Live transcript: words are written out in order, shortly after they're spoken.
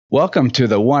Welcome to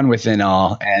the One Within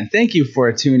All, and thank you for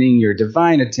tuning your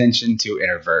divine attention to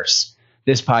InnerVerse.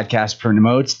 This podcast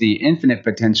promotes the infinite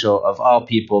potential of all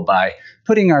people by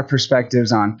putting our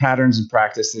perspectives on patterns and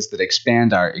practices that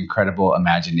expand our incredible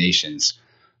imaginations.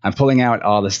 I'm pulling out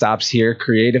all the stops here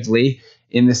creatively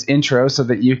in this intro so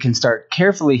that you can start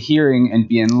carefully hearing and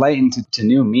be enlightened to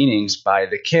new meanings by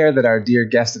the care that our dear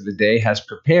guest of the day has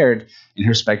prepared in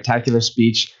her spectacular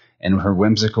speech and her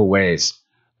whimsical ways.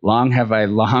 Long have I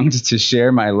longed to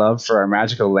share my love for our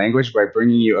magical language by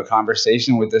bringing you a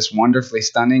conversation with this wonderfully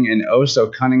stunning and oh so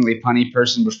cunningly punny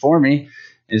person before me.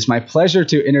 It is my pleasure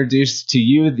to introduce to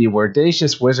you the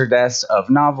wordacious wizardess of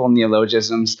novel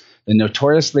neologisms, the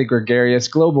notoriously gregarious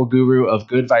global guru of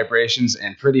good vibrations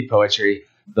and pretty poetry,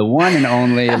 the one and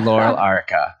only Laurel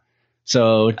Airica.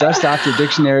 So dust off your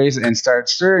dictionaries and start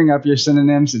stirring up your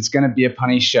synonyms. It's going to be a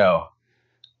punny show.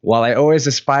 While I always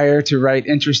aspire to write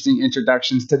interesting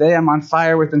introductions, today I'm on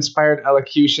fire with inspired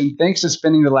elocution thanks to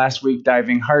spending the last week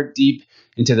diving heart deep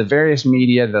into the various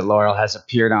media that Laurel has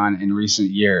appeared on in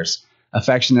recent years.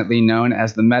 Affectionately known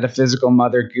as the metaphysical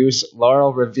mother goose,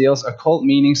 Laurel reveals occult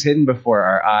meanings hidden before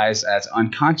our eyes as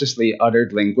unconsciously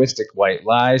uttered linguistic white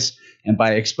lies, and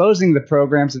by exposing the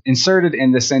programs inserted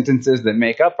in the sentences that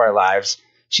make up our lives,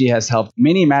 she has helped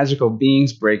many magical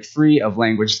beings break free of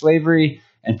language slavery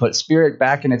and put spirit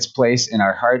back in its place in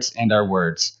our hearts and our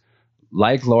words.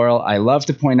 Like Laurel, I love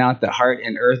to point out that heart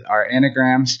and earth are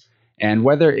anagrams, and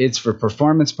whether it's for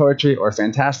performance poetry or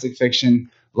fantastic fiction,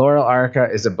 Laurel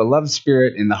Airica is a beloved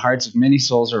spirit in the hearts of many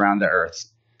souls around the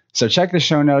earth. So check the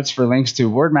show notes for links to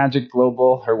Word Magic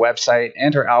Global, her website,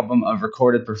 and her album of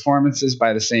recorded performances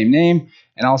by the same name,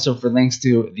 and also for links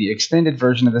to the extended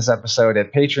version of this episode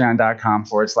at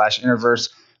patreon.com/InnerVerse,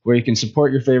 where you can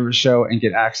support your favorite show and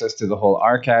get access to the whole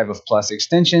archive of Plus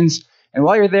extensions. And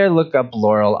while you're there, look up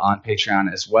Laurel on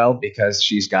Patreon as well, because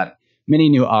she's got many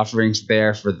new offerings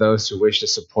there for those who wish to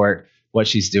support what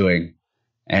she's doing.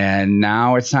 And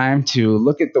now it's time to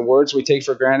look at the words we take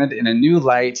for granted in a new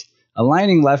light,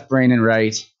 aligning left brain and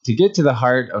right to get to the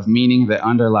heart of meaning that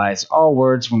underlies all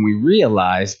words when we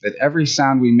realize that every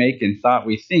sound we make and thought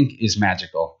we think is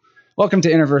magical. Welcome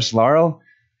to InnerVerse, Laurel.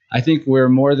 I think we're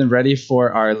more than ready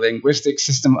for our linguistic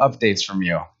system updates from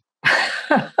you.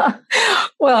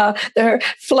 Well, they're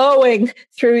flowing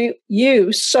through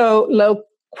you so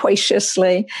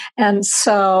loquaciously and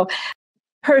so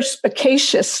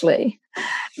perspicaciously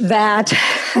that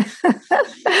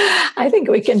I think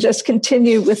we can just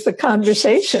continue with the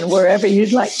conversation wherever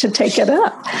you'd like to take it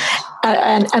up.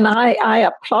 And I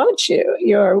applaud you.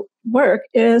 Your work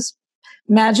is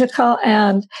magical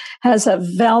and has a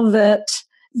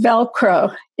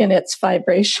Velcro in its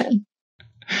vibration.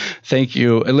 Thank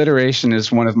you. Alliteration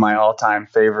is one of my all-time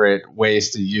favorite ways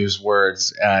to use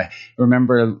words. I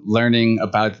remember learning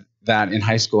about that in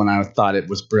high school, and I thought it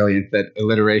was brilliant that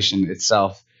alliteration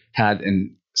itself had a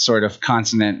sort of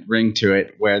consonant ring to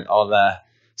it, where all the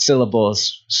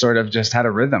syllables sort of just had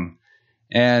a rhythm.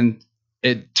 And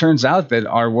it turns out that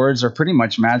our words are pretty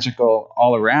much magical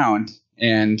all around,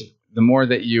 and the more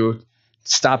that you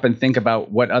stop and think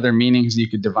about what other meanings you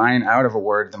could divine out of a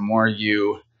word, the more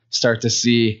you start to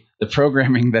see the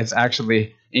programming that's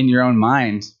actually in your own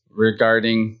mind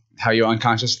regarding how you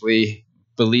unconsciously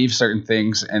believe certain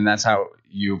things, and that's how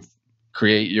you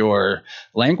create your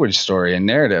language story and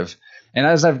narrative. And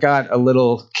as I've got a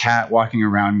little cat walking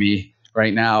around me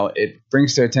right now, it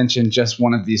brings to attention just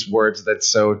one of these words that's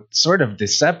so sort of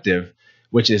deceptive,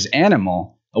 which is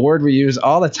animal, a word we use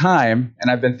all the time, and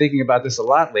I've been thinking about this a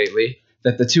lot lately,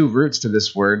 that the two roots to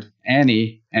this word,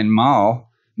 Annie and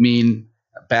mal, mean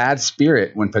bad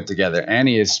spirit when put together.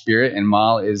 Annie is spirit and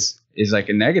mal is like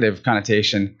a negative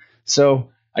connotation. So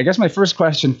I guess my first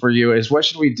question for you is, what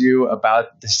should we do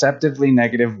about deceptively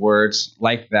negative words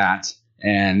like that?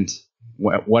 And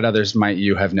what others might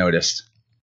you have noticed?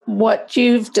 What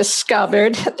you've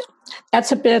discovered,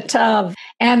 that's a bit of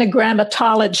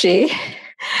anagrammatology,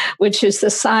 which is the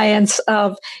science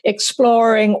of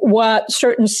exploring what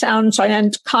certain sounds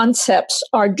and concepts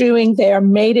are doing. They are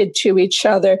mated to each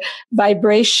other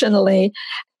vibrationally,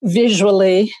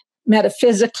 visually,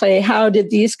 metaphysically. How did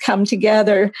these come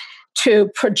together to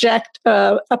project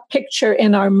a picture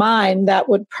in our mind that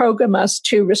would program us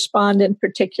to respond in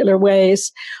particular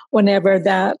ways whenever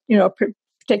that,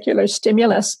 particular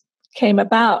stimulus came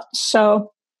about?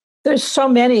 So there's so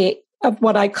many of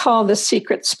what I call the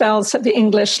secret spells of the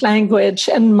English language.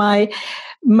 And my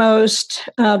most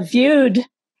viewed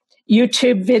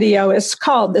YouTube video is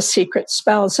called The Secret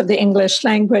Spells of the English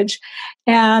Language.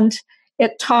 And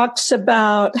it talks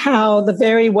about how the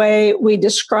very way we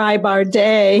describe our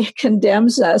day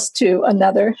condemns us to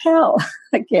another hell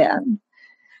again.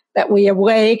 That we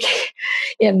awake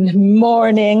in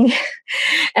morning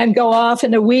and go off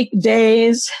in the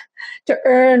weekdays to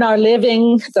earn our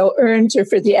living, though earned are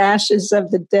for the ashes of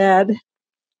the dead.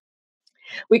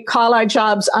 We call our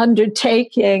jobs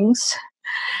undertakings.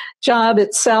 Job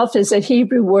itself is a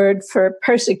Hebrew word for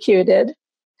persecuted,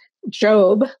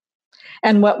 Job.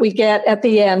 And what we get at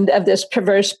the end of this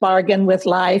perverse bargain with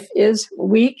life is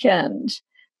weakened,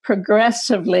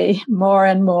 progressively more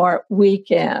and more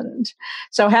weakened.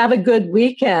 So have a good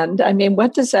weekend. I mean,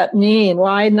 what does that mean?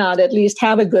 Why not at least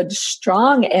have a good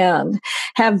strong end?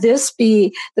 Have this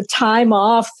be the time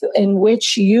off in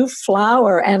which you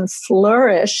flower and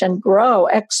flourish and grow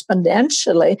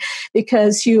exponentially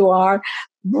because you are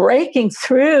breaking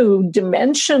through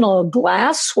dimensional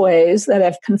glassways that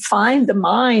have confined the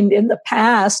mind in the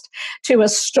past to a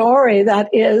story that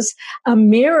is a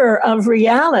mirror of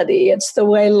reality. It's the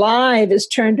way live is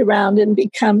turned around and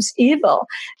becomes evil.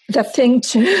 The thing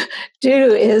to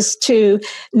do is to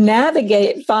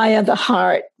navigate via the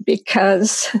heart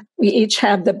because we each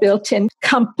have the built-in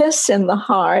compass in the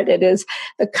heart. It is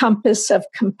the compass of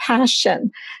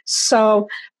compassion. So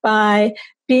by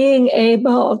being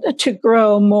able to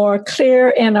grow more clear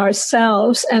in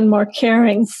ourselves and more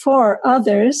caring for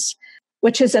others,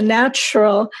 which is a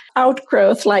natural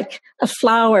outgrowth like a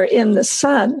flower in the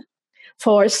sun,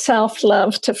 for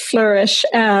self-love to flourish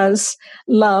as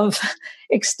love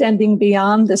extending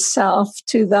beyond the self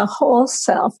to the whole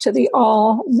self, to the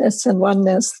allness and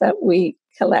oneness that we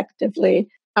collectively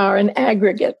are an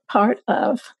aggregate part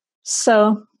of.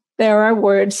 So there are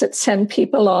words that send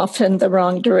people off in the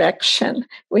wrong direction.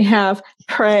 We have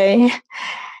pray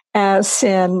as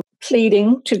in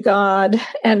pleading to God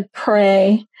and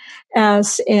pray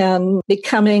as in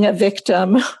becoming a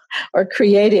victim or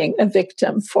creating a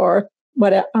victim for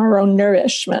our own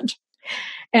nourishment.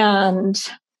 And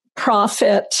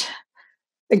prophet,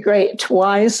 the great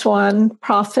wise one,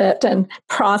 prophet, and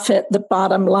profit, the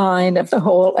bottom line of the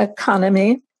whole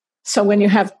economy. So when you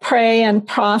have pray and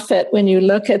profit, when you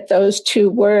look at those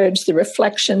two words, the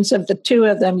reflections of the two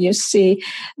of them, you see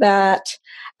that,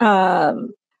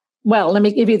 let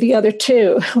me give you the other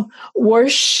two,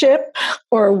 worship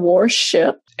or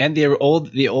worship. And the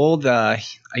old, I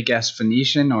guess,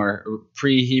 Phoenician or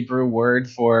pre-Hebrew word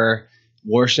for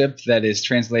worship that is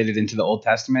translated into the Old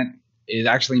Testament, it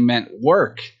actually meant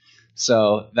work.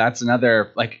 So that's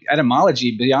another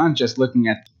etymology beyond just looking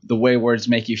at the way words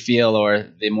make you feel or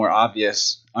the more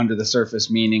obvious under the surface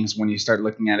meanings when you start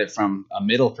looking at it from a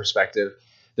middle perspective.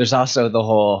 There's also the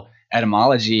whole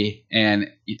etymology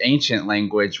and ancient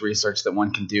language research that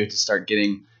one can do to start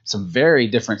getting some very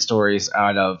different stories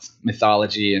out of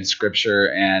mythology and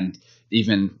scripture and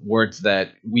even words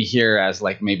that we hear as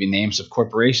maybe names of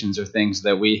corporations or things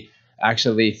that we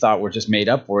actually thought were just made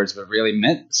up words but really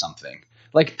meant something.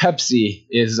 Like Pepsi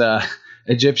is an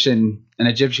Egyptian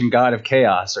god of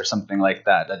chaos or something like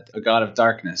that, a god of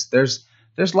darkness. There's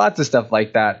lots of stuff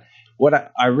like that.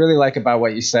 What I really like about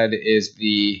what you said is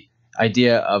the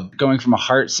idea of going from a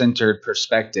heart-centered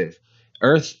perspective.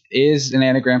 Earth is an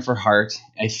anagram for heart.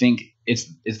 I think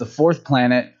it's the fourth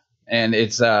planet, and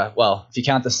it's if you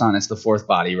count the sun, it's the fourth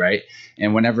body, right?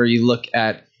 And whenever you look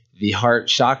at the heart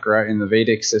chakra in the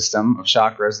Vedic system of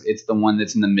chakras, it's the one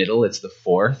that's in the middle. It's the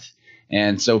fourth.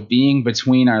 And so being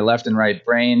between our left and right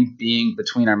brain, being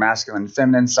between our masculine and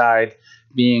feminine side,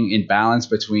 being in balance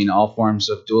between all forms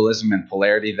of dualism and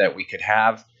polarity that we could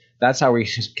have, that's how we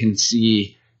can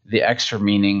see the extra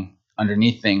meaning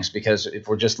underneath things. Because if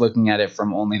we're just looking at it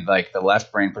from only the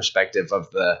left brain perspective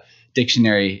of the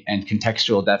dictionary and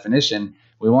contextual definition,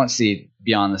 we won't see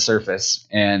beyond the surface.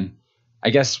 And I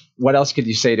guess what else could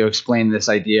you say to explain this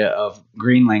idea of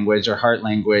green language or heart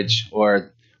language,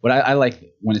 or what I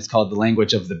like when it's called the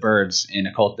language of the birds in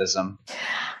occultism?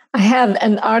 I have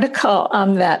an article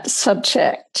on that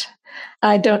subject.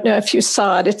 I don't know if you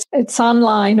saw it. It's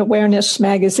online, Awareness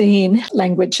Magazine,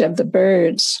 Language of the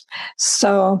Birds.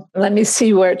 So let me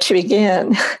see where to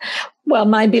begin. Well,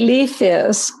 my belief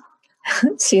is,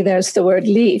 see, there's the word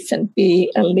leaf and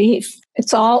be a leaf.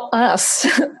 It's all us.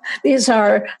 These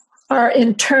are our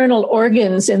internal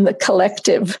organs in the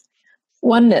collective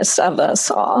oneness of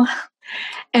us all.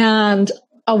 And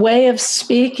a way of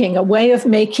speaking, a way of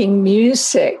making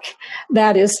music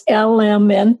that is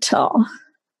elemental,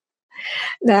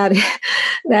 that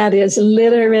is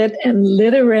literate and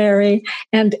literary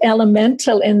and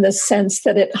elemental in the sense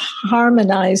that it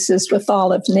harmonizes with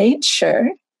all of nature,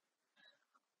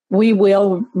 we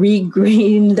will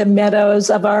regreen the meadows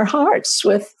of our hearts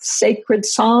with sacred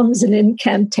psalms and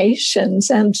incantations.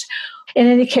 And in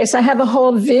any case, I have a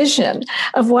whole vision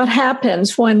of what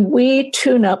happens when we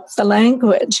tune up the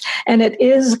language. And it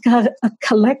is a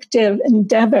collective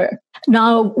endeavor.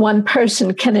 Now one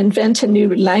person can invent a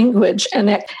new language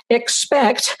and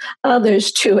expect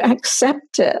others to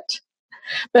accept it.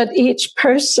 But each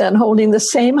person holding the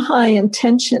same high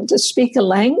intention to speak a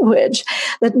language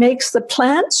that makes the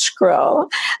plants grow,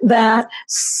 that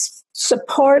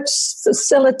supports,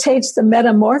 facilitates the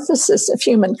metamorphosis of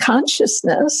human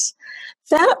consciousness,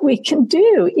 that we can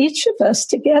do, each of us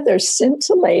together,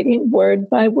 scintillating word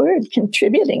by word,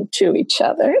 contributing to each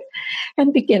other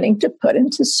and beginning to put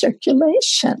into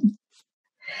circulation.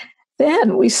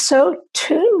 Then we so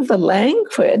tune the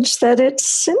language that it's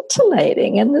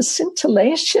scintillating, and the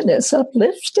scintillation is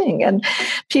uplifting, and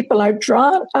people are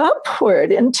drawn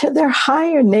upward into their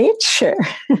higher nature.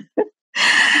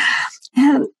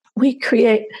 And we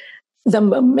create the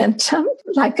momentum,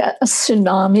 like a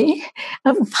tsunami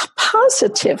of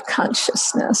positive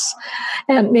consciousness.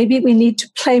 And maybe we need to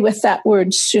play with that word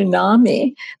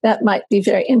tsunami. That might be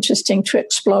very interesting to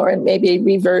explore, and maybe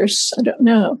reverse, I don't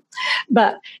know.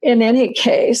 But in any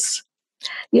case,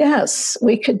 yes,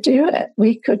 we could do it.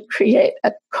 We could create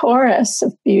a chorus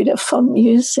of beautiful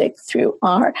music through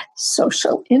our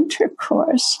social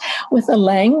intercourse with a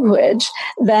language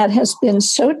that has been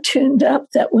so tuned up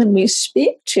that when we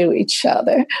speak to each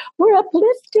other, we're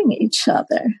uplifting each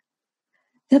other.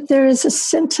 That there is a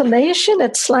scintillation.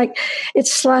 It's like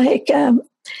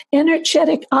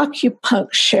energetic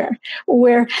acupuncture,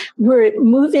 where we're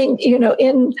moving,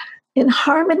 in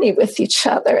harmony with each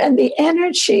other. And the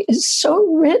energy is so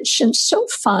rich and so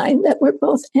fine that we're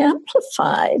both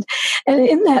amplified. And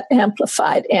in that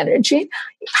amplified energy,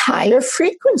 higher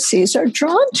frequencies are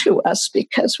drawn to us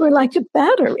because we're like a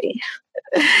battery.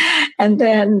 And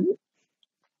then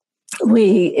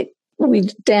we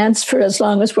dance for as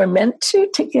long as we're meant to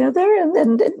together. And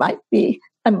then it might be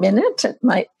a minute, it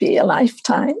might be a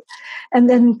lifetime. And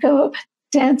then go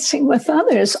dancing with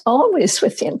others, always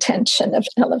with the intention of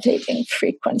elevating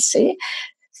frequency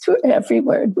through every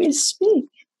word we speak.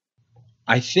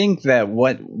 I think that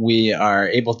what we are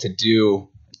able to do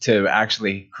to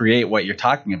actually create what you're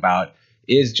talking about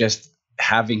is just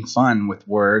having fun with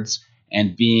words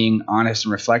and being honest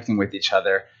and reflecting with each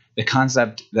other. The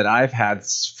concept that I've had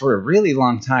for a really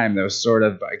long time, that was sort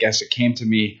of, I guess it came to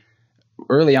me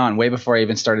early on, way before I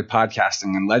even started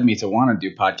podcasting and led me to want to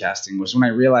do podcasting, was when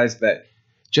I realized that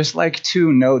just like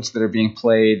two notes that are being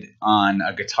played on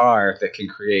a guitar that can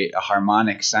create a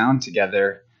harmonic sound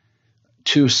together,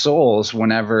 two souls,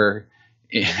 whenever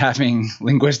having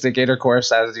linguistic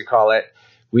intercourse, as you call it,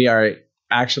 we are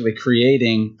actually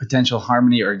creating potential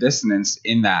harmony or dissonance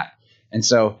in that. And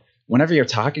so whenever you're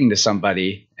talking to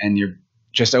somebody and you're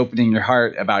just opening your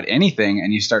heart about anything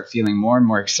and you start feeling more and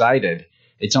more excited,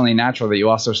 it's only natural that you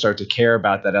also start to care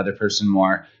about that other person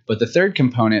more. But the third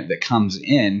component that comes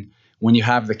in when you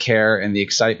have the care and the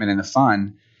excitement and the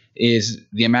fun is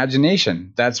the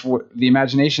imagination. That's what the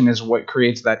imagination is, what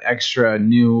creates that extra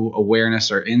new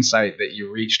awareness or insight that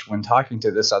you reached when talking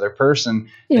to this other person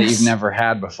that you've never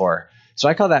had before. So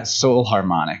I call that soul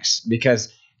harmonics,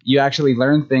 because you actually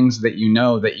learn things that you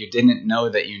didn't know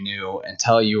that you knew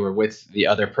until you were with the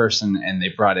other person and they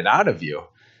brought it out of you.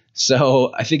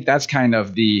 So I think that's kind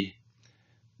of the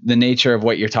nature of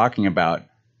what you're talking about.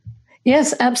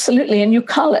 Yes, absolutely. And you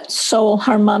call it soul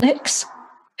harmonics.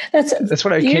 That's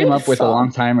what I came up with a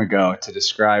long time ago to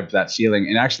describe that feeling.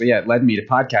 And actually, it led me to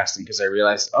podcasting, because I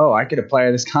realized, I could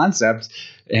apply this concept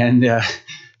and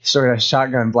sort of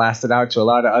shotgun blast it out to a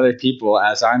lot of other people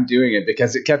as I'm doing it,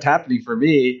 because it kept happening for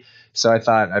me. So I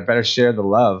thought I better share the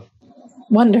love.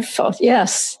 Wonderful.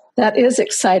 Yes, that is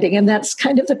exciting. And that's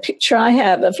kind of the picture I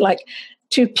have of like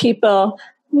two people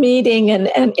meeting and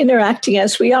interacting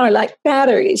as we are, like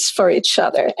batteries for each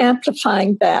other,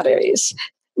 amplifying batteries,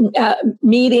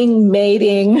 meeting,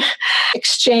 mating,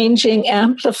 exchanging,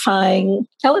 amplifying,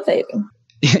 elevating.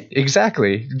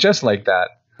 Exactly. Just like that.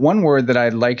 One word that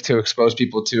I'd like to expose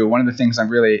people to, one of the things I'm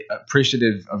really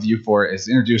appreciative of you for, is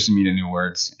introducing me to new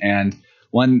words. And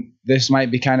this might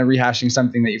be kind of rehashing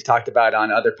something that you've talked about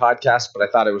on other podcasts, but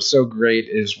I thought it was so great,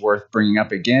 it is worth bringing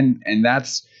up again. And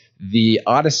that's the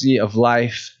odyssey of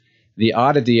life, the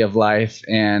oddity of life,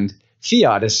 and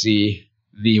theodicy,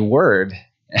 the word.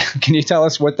 Can you tell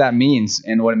us what that means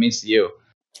and what it means to you?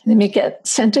 Let me get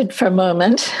centered for a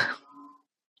moment.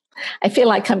 I feel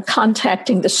like I'm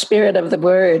contacting the spirit of the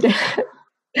word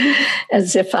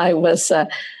as if I was a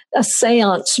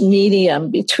seance medium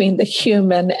between the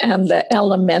human and the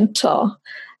elemental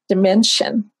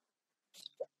dimension.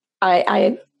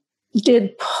 I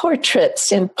did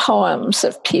portraits in poems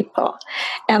of people.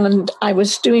 And I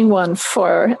was doing one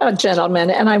for a gentleman,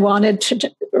 and I wanted to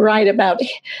write about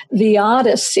the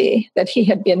Odyssey that he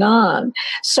had been on.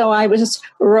 So I was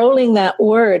rolling that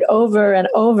word over and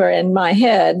over in my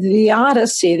head, the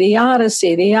Odyssey, the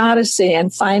Odyssey, the Odyssey.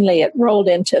 And finally it rolled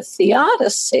into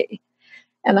theodicy.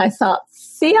 And I thought,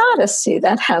 theodicy,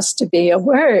 that has to be a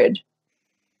word.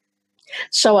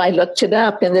 So I looked it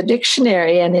up in the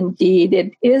dictionary, and indeed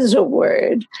it is a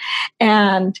word.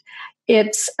 And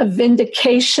it's a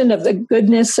vindication of the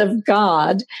goodness of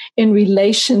God in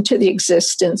relation to the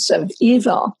existence of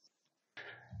evil.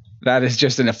 That is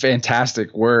just a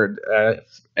fantastic word.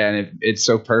 And it's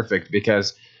so perfect,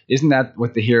 because isn't that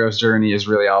what the hero's journey is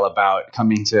really all about?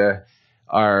 Coming to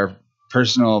our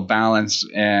personal balance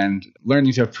and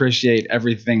learning to appreciate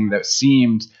everything that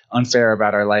seemed unfair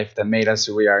about our life that made us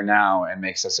who we are now and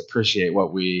makes us appreciate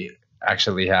what we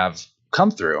actually have come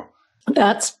through.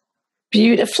 That's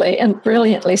beautifully and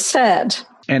brilliantly said.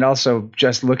 And also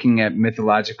just looking at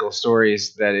mythological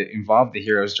stories that involve the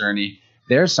hero's journey,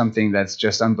 there's something that's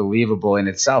just unbelievable in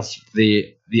itself.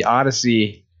 The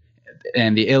Odyssey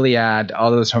and the Iliad,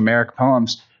 all those Homeric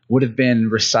poems would have been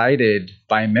recited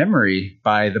by memory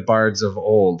by the bards of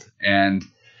old. And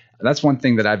that's one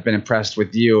thing that I've been impressed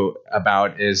with you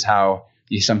about, is how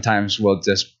you sometimes will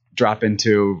just drop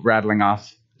into rattling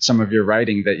off some of your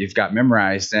writing that you've got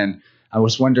memorized. And I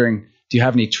was wondering, do you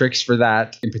have any tricks for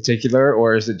that in particular,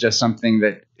 or is it just something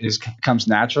that comes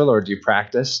natural, or do you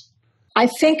practice? I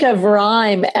think of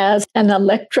rhyme as an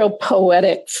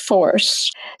electropoetic force.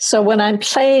 So when I'm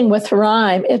playing with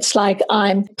rhyme, it's like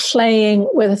I'm playing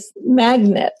with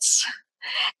magnets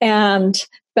and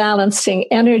balancing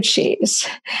energies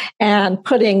and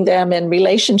putting them in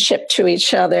relationship to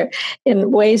each other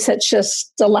in ways that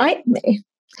just delight me.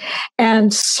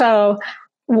 And so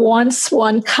once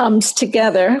one comes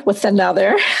together with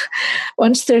another,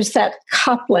 once there's that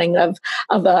coupling of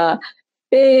a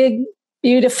big,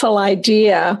 beautiful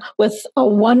idea with a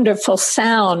wonderful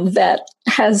sound that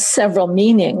has several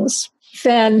meanings,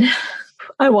 then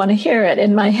I want to hear it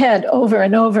in my head over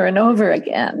and over and over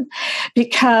again,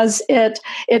 because it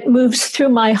moves through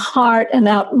my heart and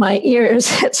out my ears.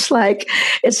 It's like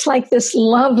this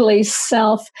lovely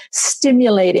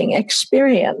self-stimulating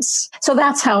experience. So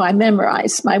that's how I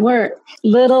memorize my work.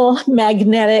 Little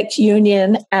magnetic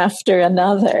union after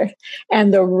another,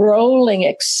 and the rolling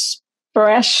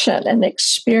expression and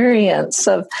experience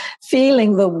of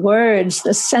feeling the words,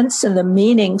 the sense and the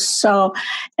meaning so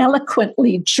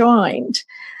eloquently joined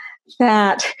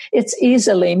that it's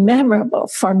easily memorable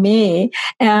for me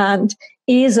and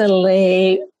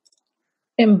easily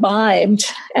imbibed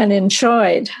and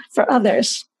enjoyed for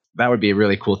others. That would be a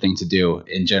really cool thing to do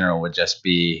in general, would just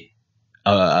be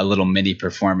a little mini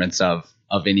performance of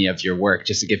any of your work,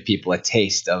 just to give people a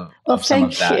taste of some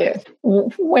of that. Thank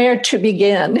you. Where to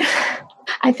begin?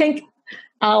 I think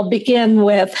I'll begin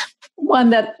with one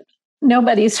that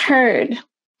nobody's heard,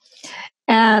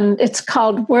 and it's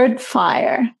called Word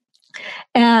Fire.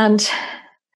 And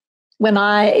when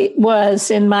I was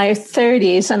in my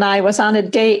 30s and I was on a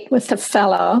date with a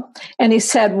fellow, and he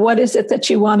said, "What is it that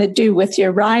you want to do with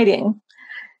your writing?"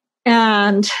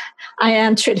 And I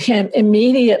answered him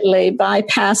immediately,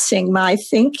 bypassing my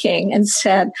thinking, and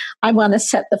said, "I want to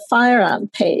set the fire on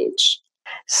page."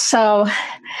 So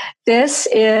this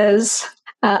is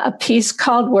a piece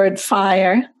called Word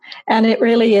Fire, and it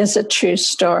really is a true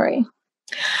story.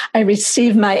 I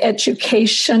received my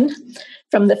education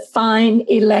from the fine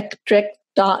electric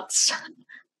dots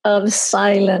of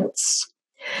silence,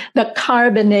 the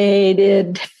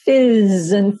carbonated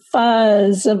fizz and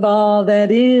fuzz of all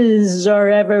that is or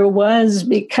ever was,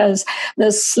 because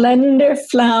the slender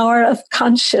flower of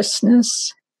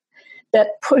consciousness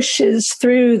that pushes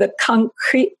through the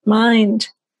concrete mind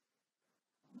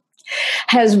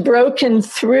has broken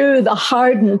through the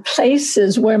hardened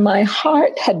places where my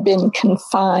heart had been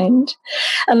confined,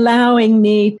 allowing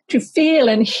me to feel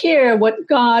and hear what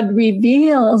God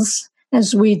reveals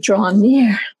as we draw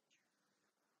near.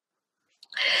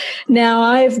 Now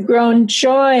I've grown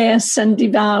joyous and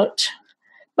devout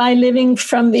by living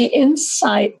from the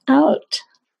inside out.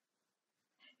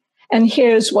 And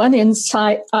here's one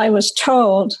insight I was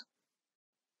told.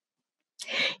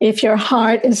 If your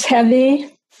heart is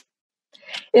heavy,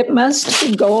 it must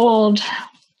be gold.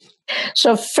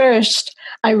 So first,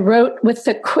 I wrote with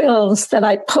the quills that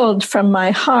I pulled from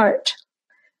my heart.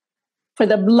 For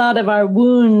the blood of our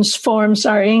wounds forms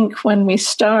our ink when we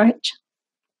start.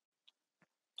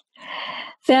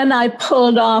 Then I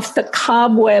pulled off the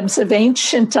cobwebs of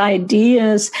ancient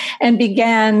ideas and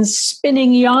began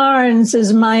spinning yarns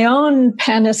as my own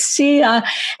panacea,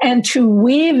 and to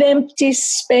weave empty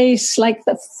space like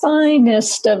the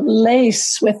finest of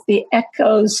lace with the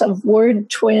echoes of word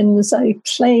twins I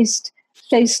placed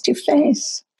face to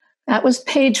face. That was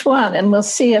page 1, and we'll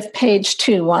see if page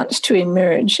 2 wants to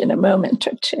emerge in a moment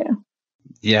or two.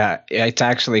 Yeah, it's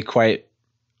actually quite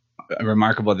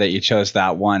remarkable that you chose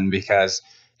that one, because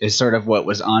it's sort of what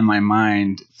was on my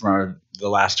mind for the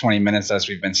last 20 minutes as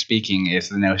we've been speaking, is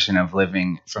the notion of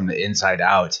living from the inside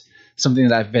out, something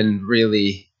that I've been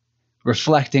really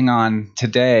reflecting on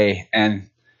today, and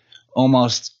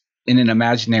almost in an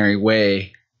imaginary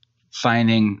way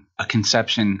finding a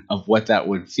conception of what that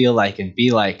would feel like and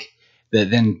be like, that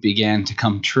then began to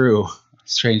come true,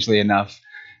 strangely enough.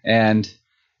 And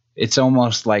it's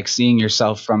almost like seeing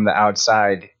yourself from the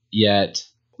outside, yet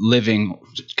living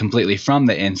completely from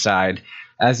the inside.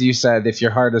 As you said, if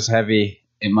your heart is heavy,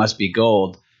 it must be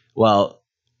gold. Well,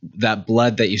 that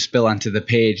blood that you spill onto the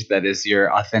page, that is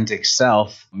your authentic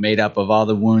self, made up of all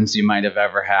the wounds you might have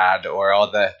ever had, or all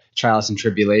the trials and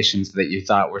tribulations that you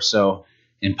thought were so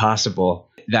impossible.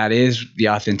 That is the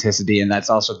authenticity, and that's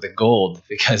also the gold,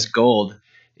 because gold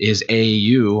is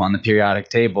AU on the periodic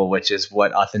table, which is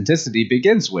what authenticity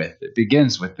begins with. It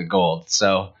begins with the gold.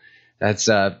 So that's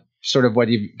sort of what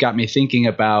you got me thinking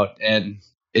about, and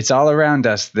it's all around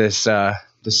us. This the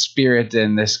spirit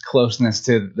and this closeness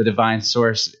to the divine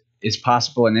source is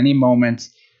possible in any moment.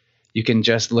 You can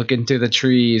just look into the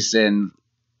trees and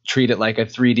treat it like a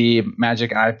 3D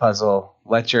magic eye puzzle.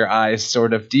 Let your eyes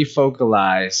sort of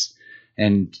defocalize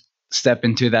and step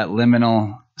into that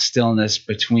liminal stillness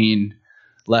between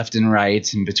left and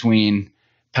right, and between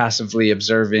passively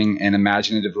observing and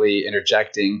imaginatively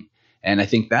interjecting. And I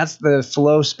think that's the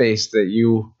flow space that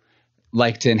you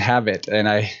like to inhabit. And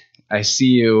I see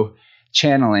you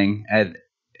channeling, and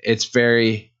it's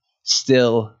very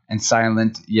still and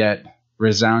silent, yet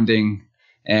resounding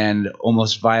and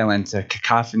almost violent, a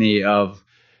cacophony of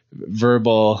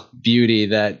verbal beauty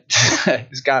that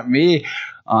has got me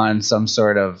on some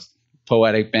sort of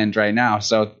poetic bend right now.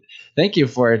 So thank you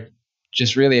for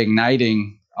just really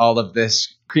igniting all of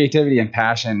this creativity and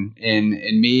passion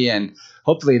in me, and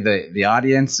hopefully the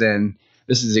audience. And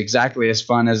this is exactly as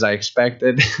fun as I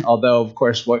expected. Although, of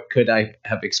course, what could I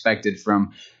have expected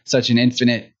from such an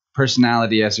infinite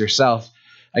personality as yourself?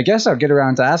 I guess I'll get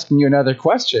around to asking you another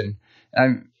question.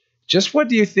 Just what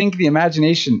do you think the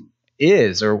imagination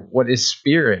is, or what is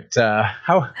spirit?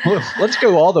 Let's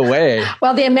go all the way.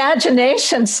 Well, the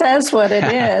imagination says what it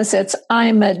is. It's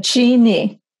I'm a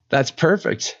genie. That's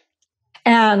perfect.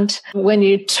 And when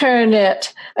you turn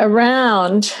it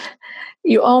around,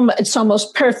 it's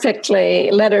almost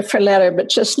perfectly letter for letter, but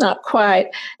just not quite.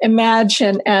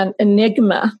 Imagine an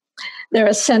enigma. They're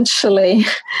essentially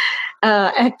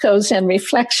echoes and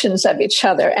reflections of each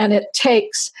other, and it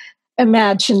takes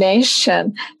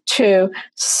imagination to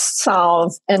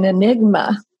solve an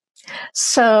enigma.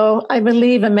 So I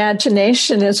believe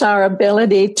imagination is our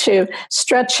ability to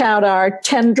stretch out our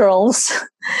tendrils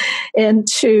and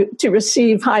to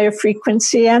receive higher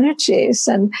frequency energies,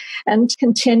 and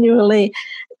continually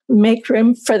make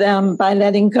room for them by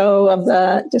letting go of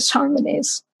the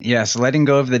disharmonies. Yes, letting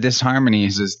go of the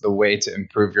disharmonies is the way to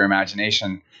improve your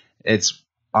imagination. It's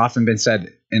often been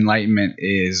said enlightenment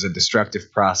is a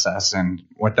destructive process, and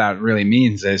what that really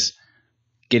means is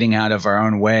getting out of our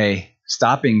own way,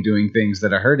 stopping doing things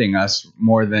that are hurting us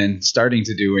more than starting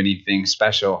to do anything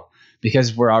special,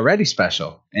 because we're already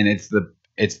special, and it's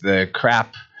the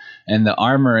crap and the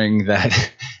armoring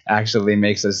that actually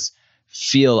makes us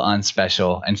feel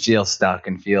unspecial and feel stuck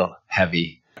and feel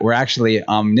heavy. We're actually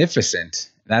omnificent.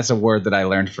 That's a word that I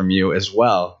learned from you as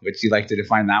well. Would you like to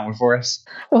define that one for us?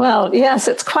 Well, yes,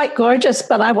 it's quite gorgeous,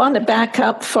 but I want to back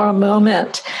up for a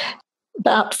moment.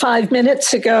 About 5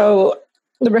 minutes ago,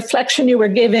 the reflection you were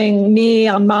giving me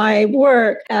on my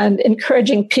work and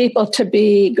encouraging people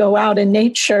to go out in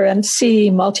nature and see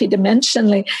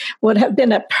multidimensionally would have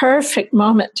been a perfect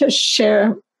moment to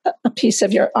share a piece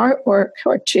of your artwork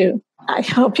or two. I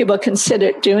hope you will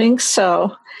consider doing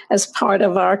so as part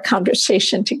of our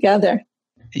conversation together.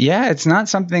 Yeah, it's not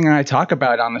something I talk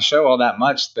about on the show all that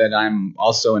much, that I'm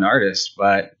also an artist,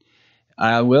 but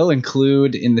I will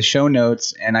include in the show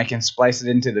notes, and I can splice it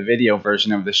into the video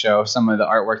version of the show, some of the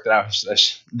artwork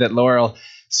that Laurel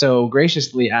so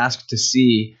graciously asked to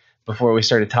see before we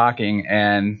started talking,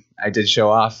 and I did show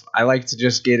off. I like to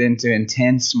just get into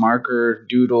intense marker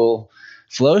doodle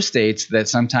flow states that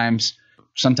sometimes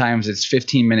it's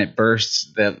 15-minute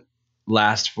bursts that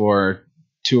last for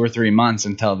 2 or 3 months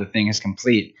until the thing is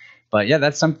complete. But yeah,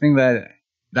 that's something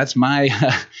that's my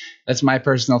that's my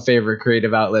personal favorite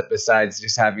creative outlet besides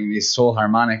just having these soul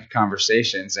harmonic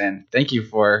conversations. And thank you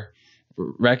for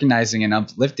recognizing and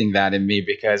uplifting that in me,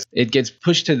 because it gets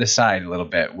pushed to the side a little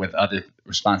bit with other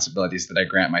responsibilities that I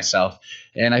grant myself.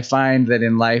 And I find that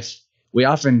in life, we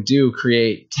often do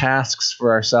create tasks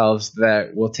for ourselves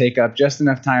that will take up just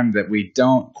enough time that we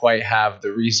don't quite have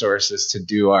the resources to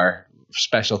do our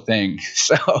special thing.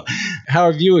 So how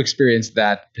have you experienced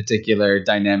that particular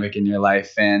dynamic in your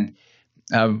life? And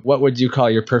what would you call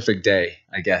your perfect day,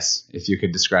 I guess, if you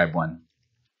could describe one?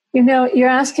 You know, you're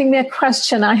asking me a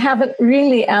question I haven't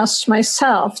really asked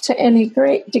myself to any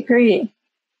great degree.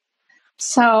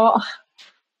 So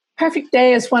perfect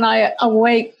day is when I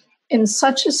awake in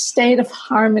such a state of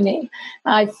harmony.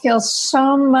 I feel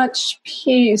so much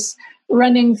peace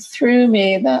running through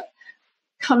me that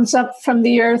comes up from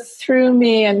the earth through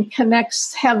me and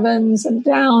connects heavens and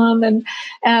down.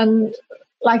 And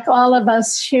like all of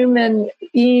us human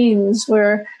beings,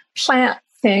 we're plant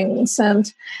things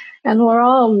and we're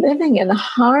all living in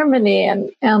harmony,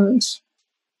 and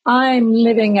I'm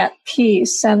living at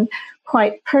peace. And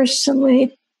quite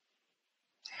personally,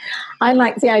 I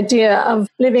like the idea of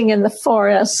living in the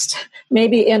forest,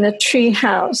 maybe in a tree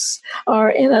house or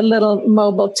in a little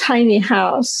mobile tiny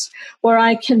house where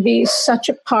I can be such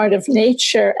a part of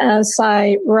nature as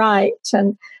I write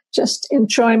and just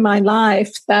enjoy my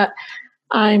life that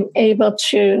I'm able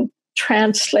to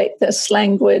translate this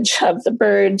language of the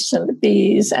birds and the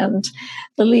bees and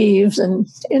the leaves and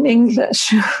in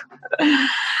English.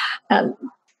 And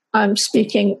I'm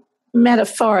speaking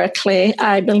metaphorically,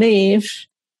 I believe.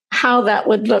 How that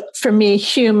would look for me,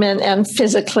 human and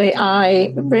physically,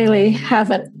 I really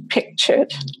haven't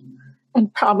pictured,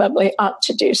 and probably ought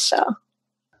to do so.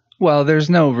 Well, there's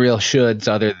no real shoulds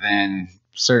other than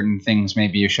certain things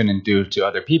maybe you shouldn't do to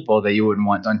other people that you wouldn't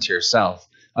want done to yourself.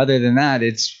 Other than that,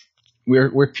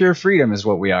 we're pure freedom is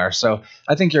what we are. So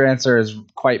I think your answer is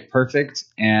quite perfect.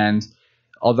 And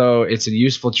although it's a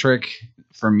useful trick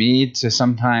for me to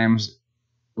sometimes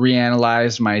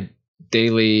reanalyze my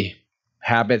daily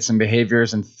habits and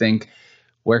behaviors and think,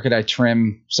 where could I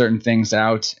trim certain things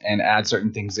out and add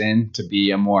certain things in to be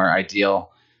a more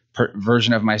ideal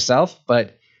version of myself?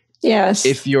 But yes,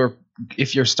 if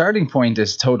your starting point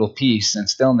is total peace and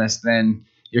stillness, then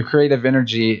your creative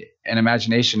energy and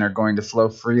imagination are going to flow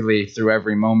freely through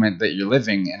every moment that you're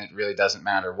living. And it really doesn't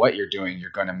matter what you're doing.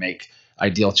 You're going to make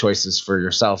ideal choices for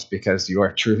yourself because you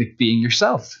are truly being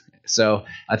yourself. So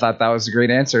I thought that was a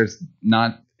great answer.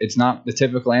 It's not the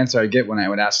typical answer I get when I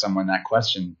would ask someone that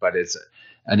question, but it's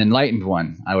an enlightened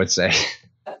one, I would say.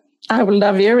 I would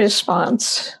love your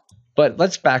response. But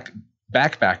let's back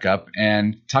up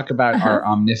and talk about our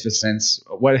omniscience.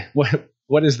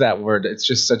 What is that word? It's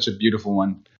just such a beautiful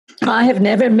one. I have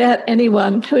never met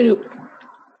anyone who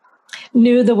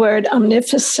knew the word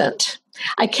omnificent.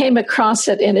 I came across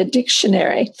it in a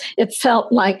dictionary. It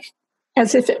felt like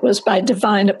as if it was by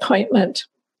divine appointment.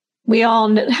 We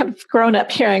all have grown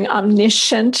up hearing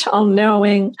omniscient,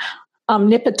 all-knowing,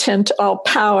 omnipotent,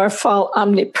 all-powerful,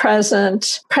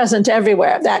 omnipresent, present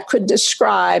everywhere. That could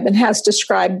describe and has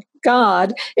described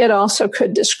God. It also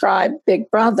could describe Big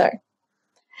Brother.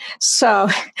 So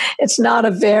it's not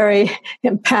a very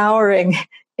empowering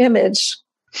image.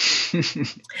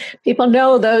 People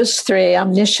know those three,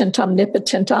 omniscient,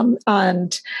 omnipotent,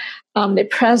 and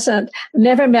omnipresent.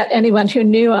 Never met anyone who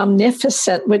knew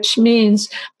omnificent, which means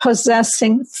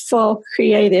possessing full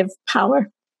creative power.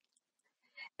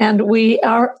 And we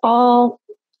are all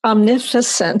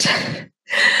omnificent,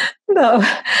 though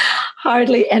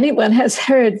hardly anyone has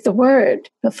heard the word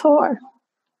before.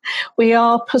 We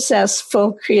all possess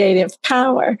full creative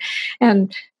power.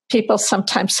 And people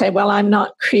sometimes say, well, I'm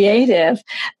not creative.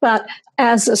 But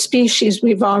as a species,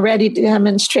 we've already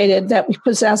demonstrated that we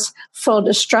possess full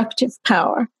destructive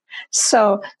power.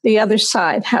 So the other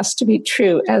side has to be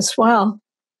true as well.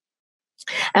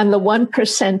 And the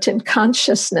 1% in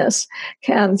consciousness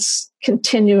can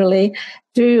continually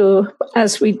do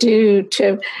as we do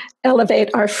to elevate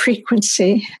our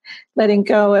frequency, letting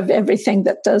go of everything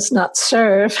that does not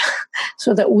serve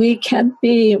so that we can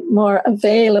be more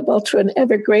available to an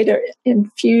ever greater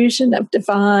infusion of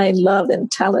divine love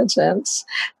intelligence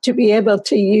to be able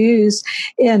to use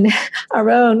in our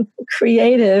own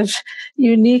creative,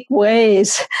 unique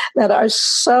ways that are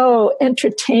so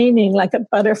entertaining, like a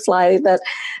butterfly that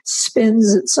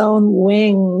spins its own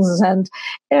wings, and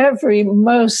every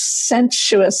most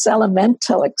sensuous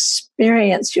elemental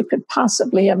experience you could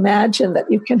possibly imagine that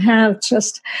you can have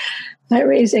just by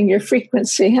raising your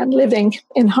frequency and living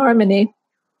in harmony.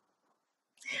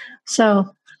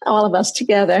 So all of us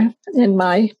together, in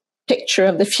my picture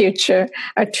of the future,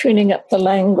 are tuning up the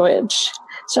language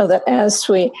so that as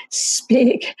we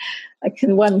speak, like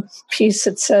in one piece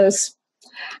it says,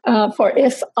 for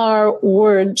if our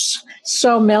words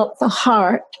so melt the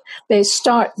heart, they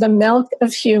start the milk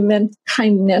of human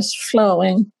kindness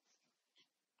flowing.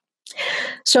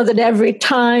 So that every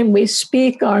time we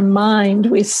speak our mind,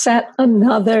 we set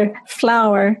another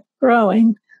flower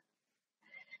growing.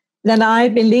 Then I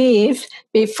believe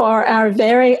before our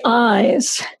very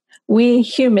eyes, we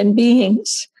human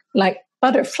beings, like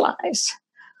butterflies,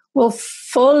 will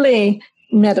fully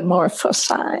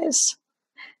metamorphosize.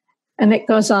 And it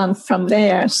goes on from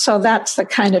there. So that's the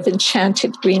kind of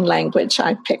enchanted green language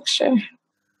I picture.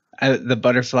 The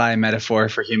butterfly metaphor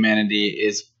for humanity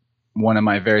is one of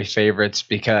my very favorites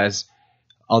because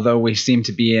although we seem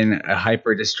to be in a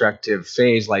hyper-destructive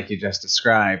phase like you just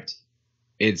described,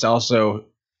 it's also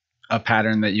a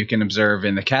pattern that you can observe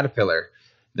in the caterpillar,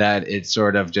 that it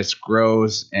sort of just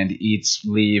grows and eats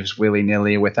leaves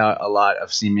willy-nilly without a lot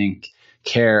of seeming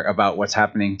care about what's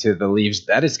happening to the leaves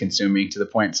that it's consuming, to the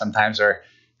point sometimes where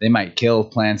they might kill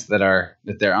plants that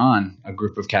they're on, a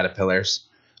group of caterpillars,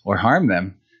 or harm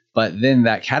them. But then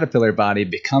that caterpillar body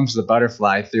becomes the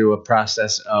butterfly through a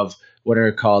process of what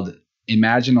are called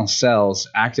imaginal cells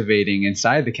activating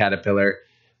inside the caterpillar.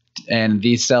 And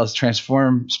these cells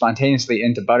transform spontaneously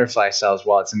into butterfly cells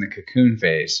while it's in the cocoon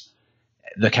phase.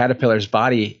 The caterpillar's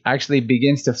body actually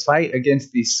begins to fight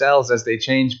against these cells as they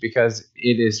change because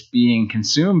it is being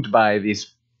consumed by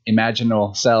these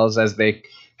imaginal cells as they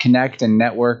connect and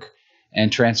network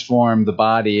and transform the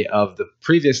body of the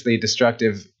previously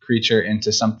destructive creature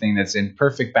into something that's in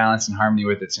perfect balance and harmony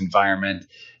with its environment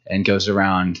and goes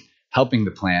around helping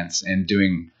the plants and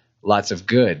doing lots of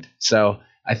good. So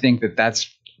I think that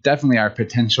that's definitely our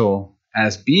potential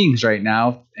as beings right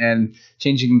now, and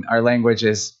changing our language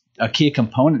is a key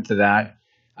component to that.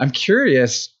 I'm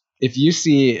curious if you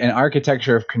see an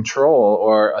architecture of control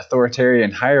or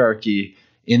authoritarian hierarchy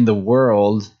in the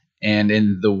world and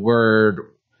in the world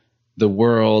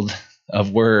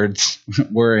of words,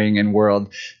 worrying and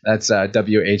world. That's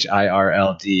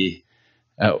WHIRLD,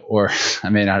 or I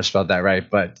may not have spelled that right,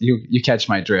 but you catch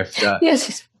my drift.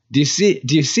 Yes. Do you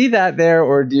see that there,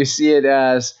 or do you see it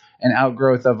as an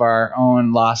outgrowth of our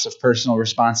own loss of personal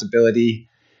responsibility,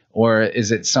 or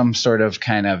is it some sort of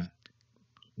kind of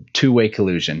two-way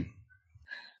collusion?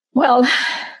 Well,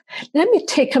 let me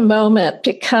take a moment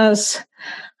because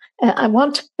I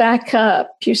want to back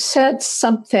up. You said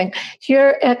something,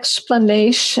 your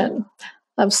explanation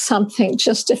of something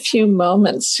just a few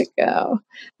moments ago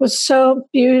was so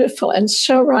beautiful and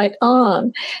so right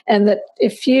on. And that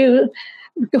if you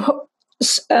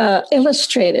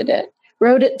illustrated it,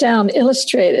 wrote it down,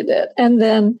 illustrated it, and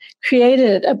then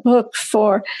created a book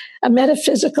for a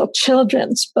metaphysical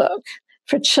children's book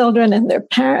for children and their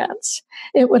parents,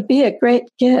 it would be a great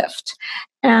gift.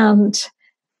 And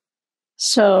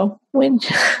so when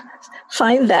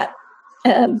find that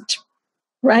and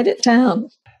write it down.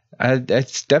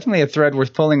 It's definitely a thread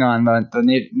worth pulling on,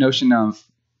 the notion of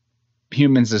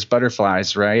humans as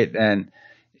butterflies, right? And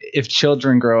if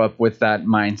children grow up with that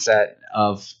mindset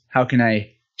of how can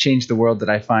I change the world that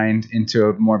I find into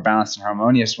a more balanced and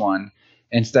harmonious one,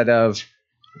 instead of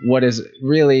what is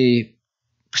really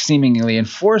seemingly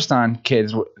enforced on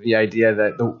kids, the idea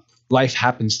that the life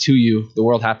happens to you, the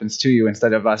world happens to you,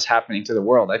 instead of us happening to the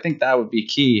world. I think that would be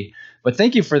key. But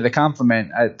thank you for the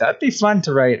compliment. That'd be fun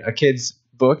to write a kid's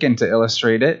book and to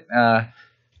illustrate it.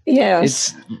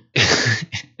 Yes.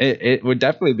 It would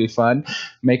definitely be fun.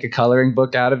 Make a coloring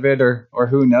book out of it, or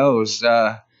who knows.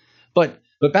 But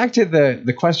back to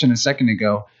the question a second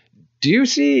ago. Do you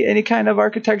see any kind of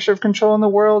architecture of control in the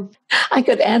world? I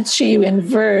could answer you in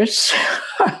verse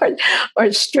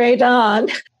or straight on.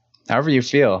 However you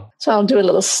feel. So I'll do a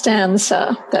little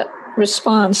stanza that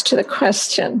responds to the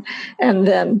question, and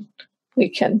then we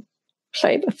can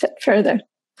play with it further.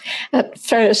 At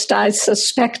first, I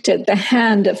suspected the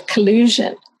hand of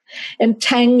collusion,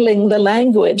 entangling the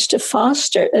language to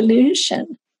foster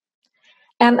illusion.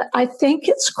 And I think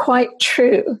it's quite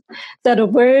true that a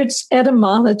word's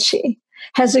etymology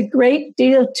has a great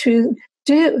deal to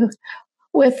do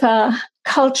with a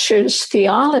culture's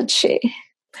theology.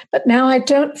 But now I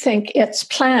don't think it's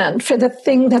planned. For the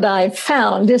thing that I've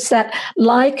found is that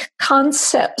like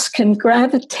concepts can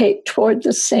gravitate toward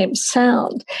the same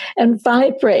sound and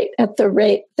vibrate at the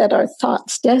rate that our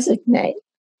thoughts designate.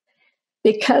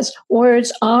 Because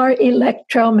words are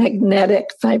electromagnetic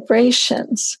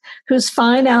vibrations whose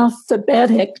fine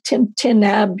alphabetic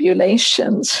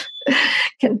tintinnabulations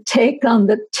can take on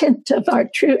the tint of our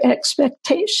true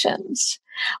expectations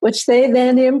which they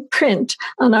then imprint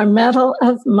on our metal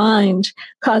of mind,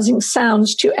 causing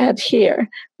sounds to adhere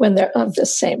when they're of the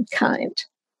same kind.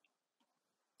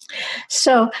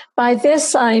 So by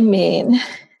this I mean,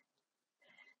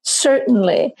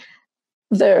 certainly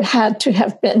there had to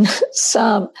have been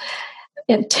some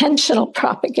intentional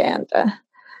propaganda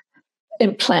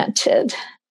implanted,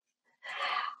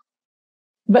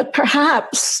 but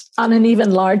perhaps on an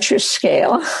even larger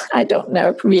scale, I don't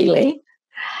know really.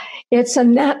 It's a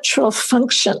natural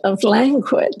function of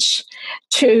language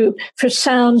for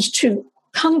sounds to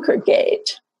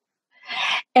congregate.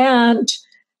 And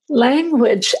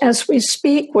language, as we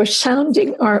speak, we're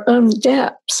sounding our own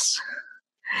depths.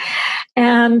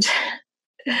 And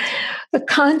the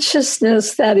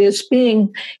consciousness that is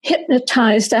being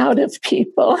hypnotized out of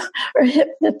people or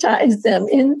hypnotized them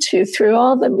into through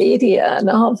all the media and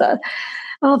all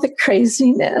the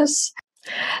craziness,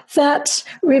 that's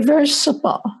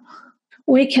reversible.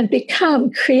 We can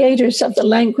become creators of the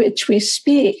language we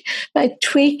speak by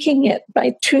tweaking it,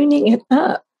 by tuning it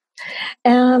up.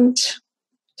 And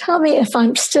tell me if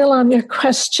I'm still on your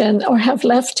question or have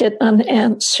left it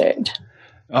unanswered.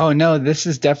 Oh, no, this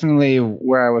is definitely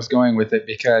where I was going with it,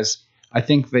 because I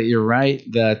think that you're right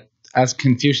that, as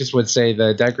Confucius would say,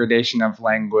 the degradation of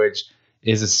language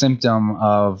is a symptom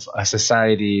of a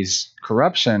society's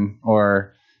corruption,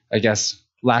 or I guess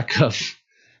lack of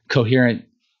coherent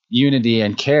unity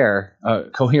and care.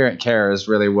 Coherent care is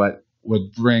really what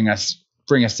would bring us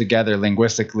together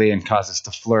linguistically and cause us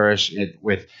to flourish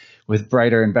with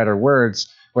brighter and better words.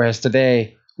 Whereas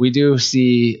today we do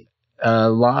see a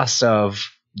loss of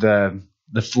the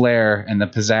flair and the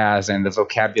pizzazz and the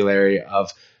vocabulary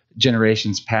of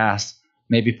generations past,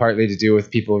 maybe partly to do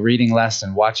with people reading less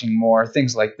and watching more,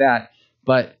 things like that.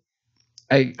 But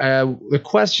the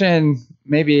question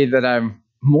maybe that I'm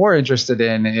more interested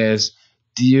in is,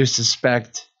 do you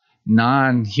suspect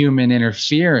non-human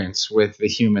interference with the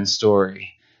human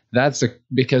story?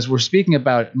 Because we're speaking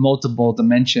about multiple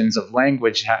dimensions of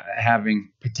language having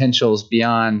potentials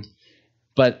beyond.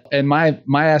 But in my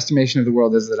estimation of the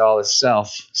world is that all is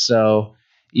self. So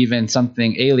even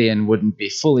something alien wouldn't be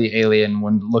fully alien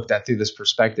when looked at through this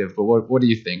perspective. But what do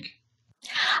you think?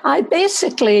 I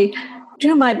basically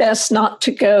do my best not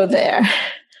to go there.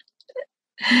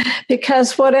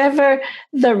 Because whatever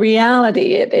the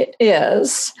reality it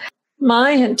is, my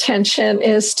intention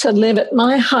is to live at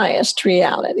my highest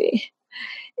reality.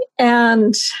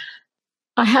 And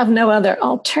I have no other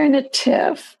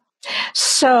alternative.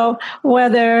 So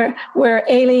whether we're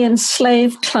alien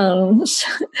slave clones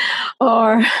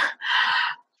or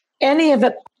any of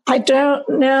it, I don't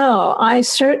know. I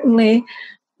certainly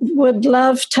would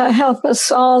love to help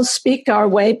us all speak our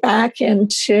way back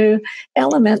into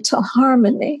elemental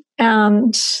harmony.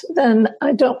 And then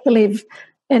I don't believe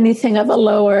anything of a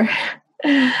lower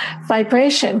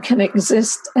vibration can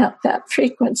exist at that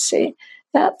frequency.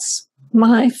 That's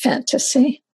my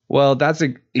fantasy. Well, that's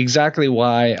exactly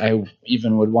why I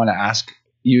even would want to ask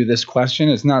you this question.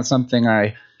 It's not something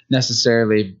I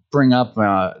necessarily bring up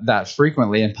that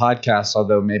frequently in podcasts,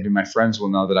 although maybe my friends will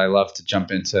know that I love to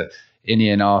jump into any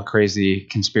and all crazy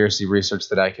conspiracy research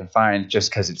that I can find, just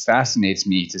because it fascinates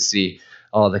me to see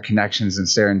all the connections and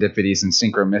serendipities and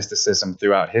synchromysticism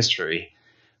throughout history.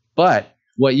 But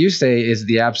what you say is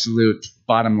the absolute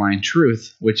bottom line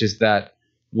truth, which is that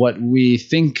what we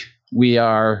think we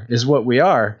are is what we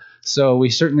are. So we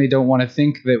certainly don't want to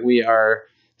think that we are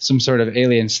some sort of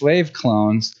alien slave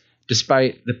clones,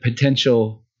 despite the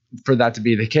potential for that to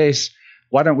be the case.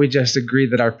 Why don't we just agree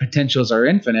that our potentials are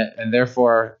infinite, and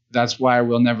therefore that's why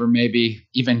we'll never maybe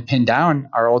even pin down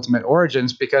our ultimate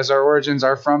origins, because our origins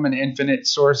are from an infinite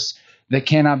source that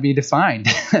cannot be defined.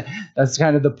 That's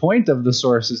kind of the point of the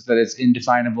source, is that it's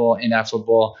indefinable,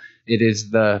 ineffable. It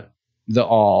is the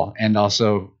all, and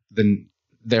also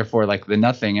therefore like the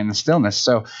nothing and the stillness.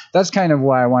 So that's kind of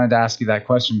why I wanted to ask you that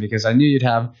question, because I knew you'd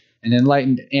have an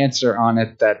enlightened answer on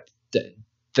it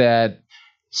that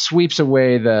sweeps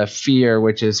away the fear,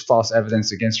 which is false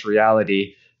evidence against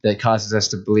reality, that causes us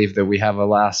to believe that we have a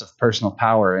loss of personal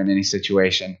power in any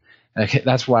situation.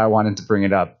 That's why I wanted to bring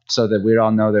it up, so that we'd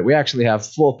all know that we actually have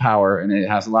full power, and it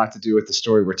has a lot to do with the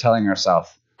story we're telling ourselves.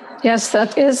 Yes,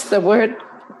 that is the word.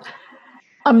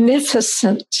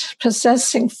 Omnificent,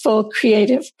 possessing full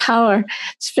creative power.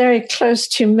 It's very close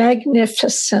to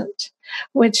magnificent,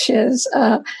 which is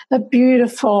a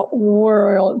beautiful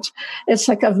world. It's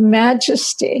like of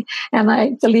majesty. And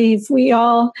I believe we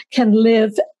all can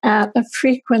live at a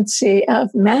frequency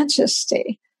of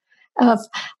majesty,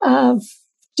 of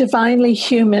divinely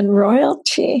human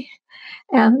royalty.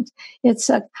 And it's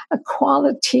a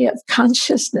quality of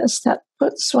consciousness that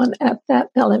puts one at that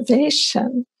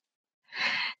elevation.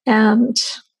 And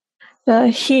the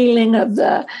healing of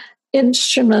the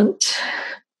instrument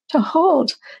to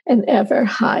hold an ever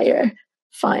higher,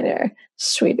 finer,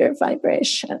 sweeter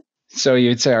vibration. So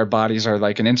you'd say our bodies are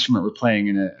like an instrument we're playing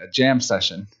in a jam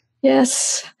session.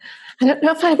 Yes. I don't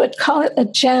know if I would call it a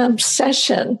jam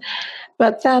session,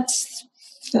 but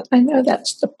I know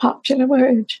that's the popular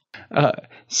word.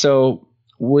 So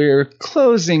we're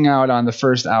closing out on the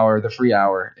first hour, the free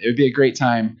hour. It would be a great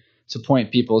time to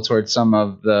point people towards some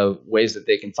of the ways that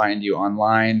they can find you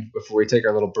online before we take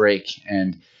our little break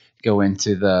and go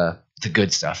into the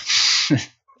good stuff.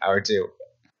 Hour 2.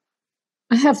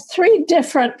 I have 3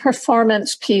 different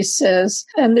performance pieces,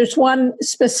 and there's one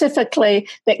specifically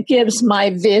that gives my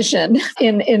vision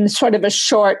in sort of a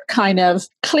short, kind of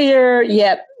clear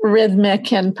yet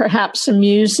rhythmic and perhaps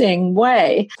amusing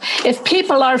way. If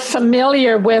people are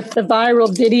familiar with the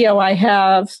viral video I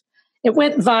have, it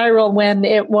went viral when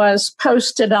it was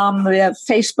posted on the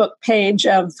Facebook page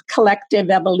of Collective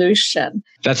Evolution.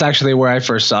 That's actually where I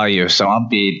first saw you, so I'll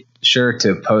be sure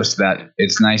to post that.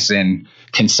 It's nice and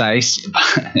concise,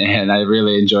 and I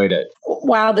really enjoyed it.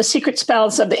 Wow, The Secret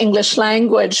Spells of the English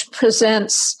Language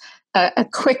presents a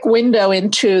quick window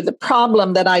into the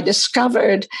problem that I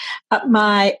discovered.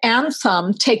 My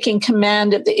anthem, Taking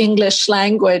Command of the English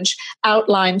Language,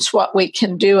 outlines what we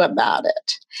can do about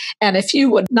it. And if you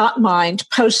would not mind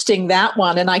posting that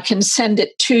one, and I can send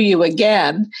it to you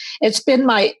again. It's been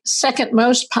my second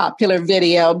most popular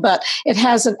video, but it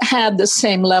hasn't had the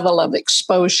same level of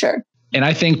exposure. And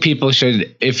I think people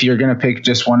should, if you're going to pick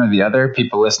just one or the other,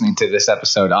 people listening to this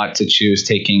episode ought to choose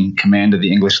Taking Command of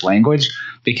the English Language,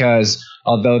 because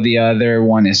although the other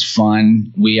one is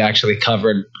fun, we actually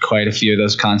covered quite a few of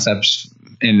those concepts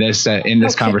in this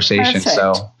conversation. Perfect.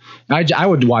 So I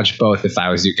would watch both if I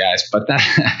was you guys, but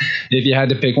if you had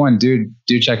to pick one, do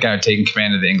check out Taking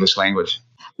Command of the English Language.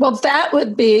 Well, that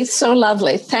would be so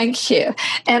lovely. Thank you.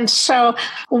 And so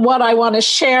what I want to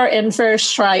share in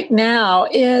verse right now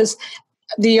is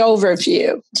the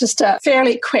overview, just a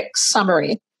fairly quick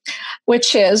summary,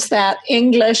 which is that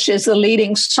English is the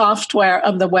leading software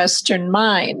of the Western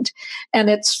mind, and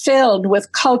it's filled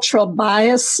with cultural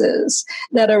biases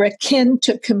that are akin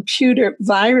to computer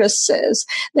viruses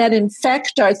that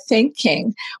infect our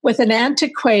thinking with an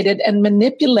antiquated and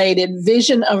manipulated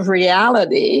vision of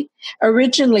reality,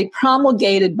 originally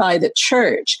promulgated by the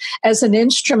church as an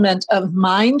instrument of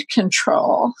mind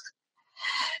control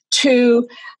to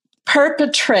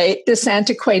perpetrate this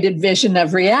antiquated vision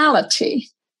of reality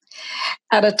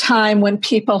at a time when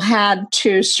people had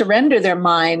to surrender their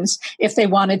minds if they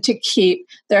wanted to keep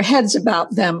their heads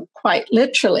about them, quite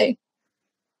literally.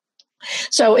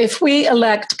 So if we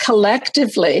elect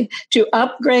collectively to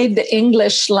upgrade the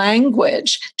English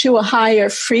language to a higher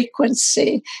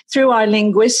frequency through our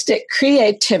linguistic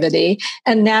creativity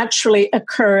and naturally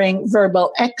occurring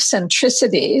verbal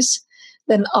eccentricities,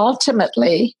 then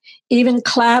ultimately even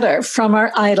clatter from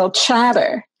our idle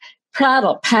chatter,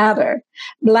 prattle, patter,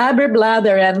 blabber,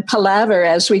 blather, and palaver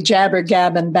as we jabber,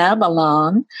 gab, and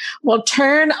Babylon will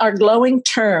turn our glowing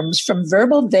terms from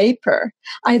verbal vapor,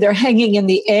 either hanging in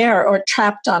the air or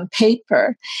trapped on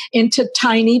paper, into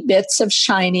tiny bits of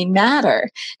shiny matter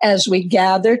as we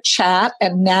gather, chat,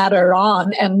 and natter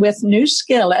on, and with new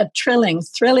skill at thrilling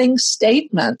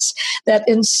statements that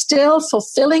instill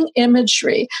fulfilling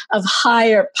imagery of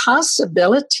higher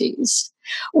possibilities.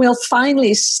 We'll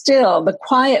finally still the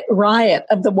quiet riot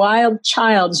of the wild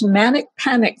child's manic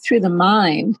panic through the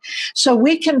mind, so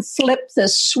we can flip the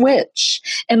switch,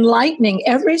 enlightening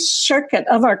every circuit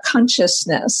of our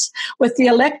consciousness with the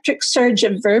electric surge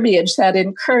of verbiage that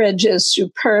encourages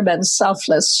superb and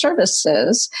selfless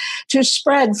services to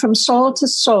spread from soul to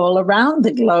soul around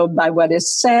the globe by what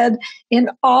is said in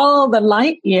all the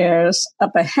light years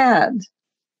up ahead.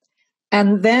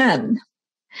 And then,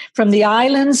 from the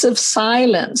islands of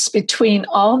silence between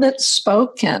all that's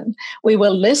spoken, we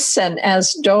will listen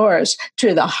as doors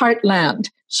to the heartland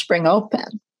spring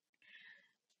open.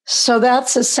 So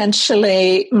that's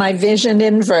essentially my vision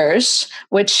in verse,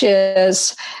 which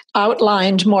is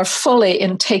outlined more fully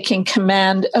in Taking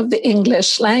Command of the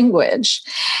English Language.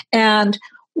 And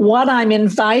what I'm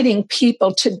inviting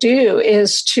people to do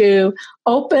is to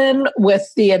open with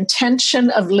the intention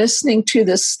of listening to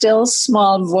the still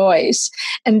small voice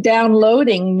and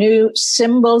downloading new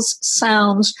symbols,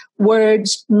 sounds,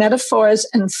 words, metaphors,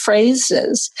 and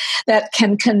phrases that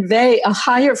can convey a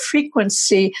higher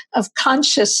frequency of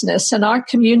consciousness in our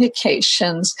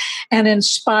communications and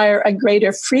inspire a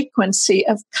greater frequency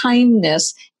of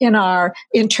kindness in our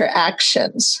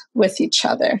interactions with each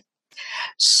other.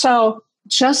 So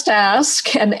just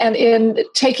ask. And in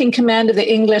taking command of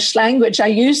the English language, I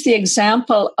use the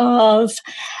example of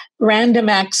random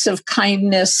acts of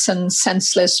kindness and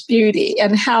senseless beauty,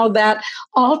 and how that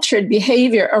altered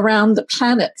behavior around the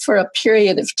planet for a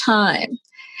period of time.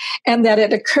 And that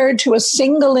it occurred to a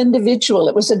single individual.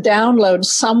 It was a download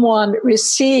someone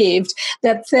received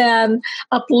that then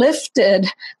uplifted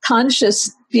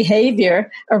conscious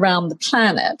behavior around the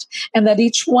planet. And that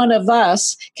each one of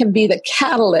us can be the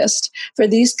catalyst for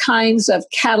these kinds of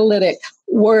catalytic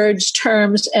words,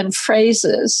 terms, and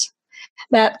phrases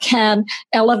that can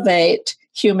elevate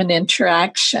human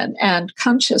interaction and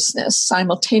consciousness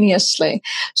simultaneously.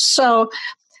 So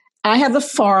I have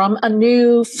a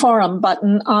new forum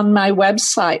button on my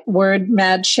website, Word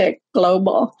Magic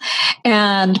Global,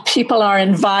 and people are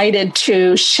invited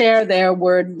to share their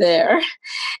word there.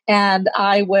 And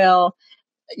I will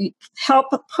help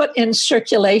put in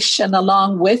circulation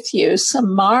along with you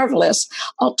some marvelous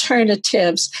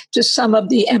alternatives to some of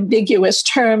the ambiguous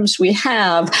terms we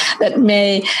have that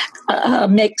may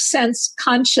make sense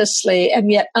consciously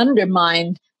and yet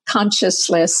undermine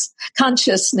consciousness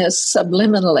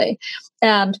subliminally.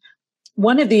 And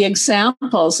one of the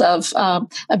examples of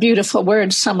a beautiful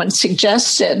word someone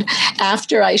suggested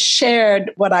after I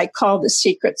shared what I call the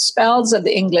secret spells of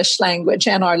the English language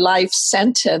and our life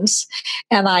sentence,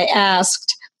 and I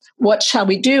asked, what shall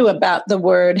we do about the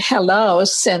word hello,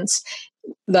 since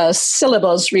the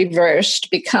syllables reversed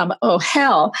become oh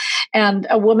hell? And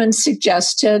a woman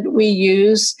suggested we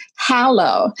use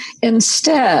hallow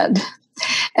instead.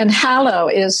 And hallow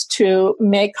is to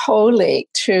make holy,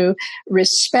 to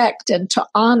respect, and to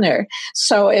honor.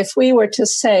 So if we were to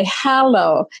say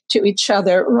hallow to each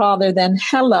other rather than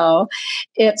hello,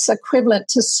 it's equivalent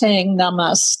to saying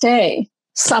namaste.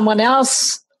 Someone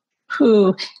else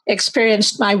who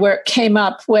experienced my work came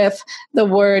up with the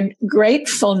word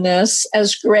gratefulness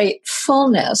as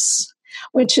gratefulness,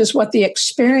 which is what the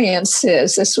experience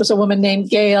is. This was a woman named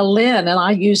Gail Lynn, and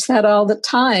I use that all the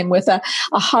time with a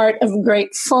heart of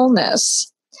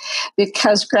gratefulness,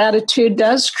 because gratitude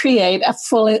does create a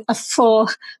full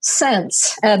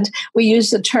sense. And we use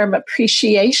the term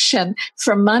appreciation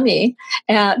for money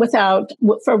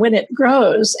for when it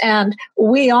grows. And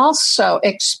we also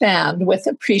expand with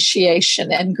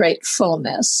appreciation and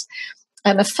gratefulness.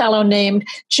 And a fellow named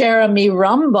Jeremy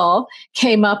Rumble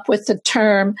came up with the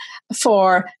term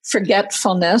for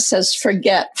forgetfulness as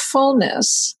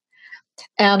forgetfulness.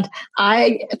 And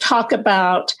I talk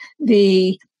about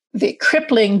the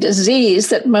crippling disease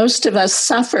that most of us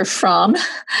suffer from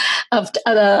of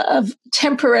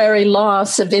temporary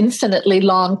loss of infinitely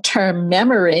long-term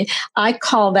memory. I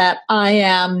call that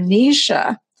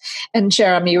I-amnesia. And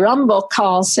Jeremy Rumble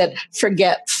calls it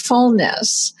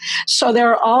forgetfulness. So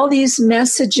there are all these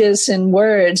messages in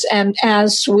words, and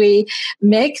as we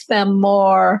make them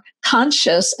more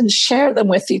conscious and share them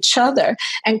with each other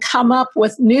and come up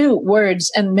with new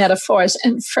words and metaphors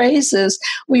and phrases,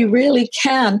 we really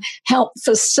can help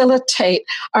facilitate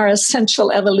our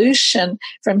essential evolution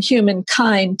from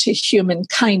humankind to human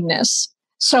kindness.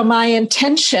 So my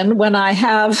intention when I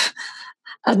have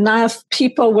enough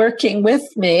people working with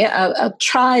me, a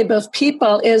tribe of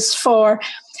people, is for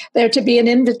there to be an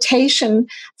invitation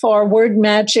for Word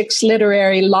Magic's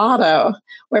literary lotto,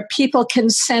 where people can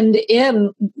send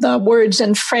in the words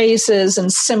and phrases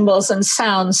and symbols and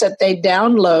sounds that they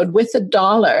download with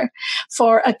 $1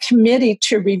 for a committee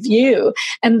to review.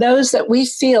 And those that we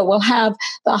feel will have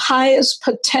the highest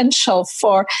potential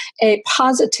for a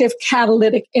positive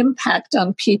catalytic impact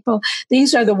on people,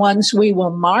 these are the ones we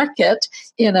will market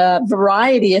in a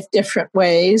variety of different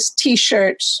ways: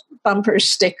 T-shirts, bumper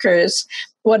stickers,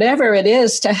 whatever it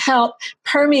is, to help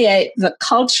permeate the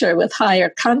culture with higher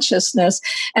consciousness.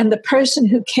 And the person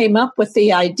who came up with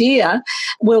the idea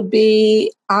will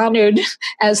be honored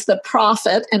as the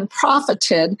prophet and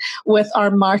profited with our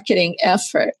marketing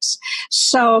efforts.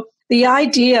 So the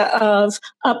idea of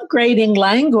upgrading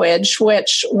language,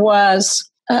 which was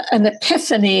an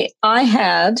epiphany I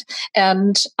had,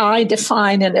 and I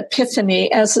define an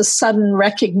epiphany as a sudden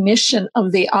recognition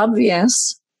of the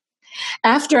obvious.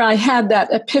 After I had that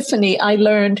epiphany, I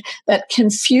learned that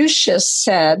Confucius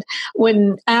said,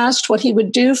 when asked what he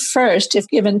would do first if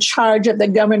given charge of the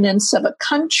governance of a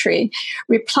country,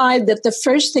 replied that the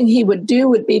first thing he would do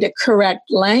would be to correct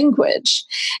language.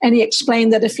 And he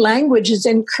explained that if language is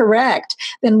incorrect,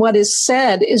 then what is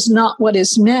said is not what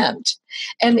is meant.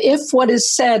 And if what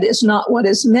is said is not what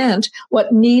is meant,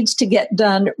 what needs to get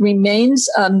done remains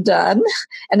undone.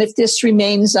 And if this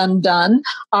remains undone,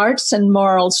 arts and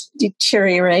morals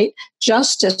deteriorate,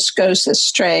 justice goes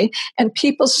astray, and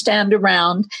people stand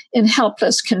around in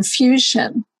helpless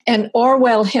confusion. And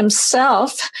Orwell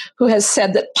himself, who has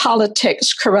said that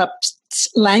politics corrupts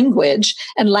language,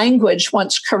 and language,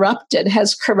 once corrupted,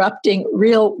 has corrupting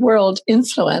real world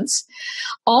influence,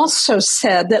 also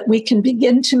said that we can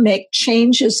begin to make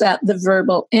changes at the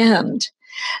verbal end.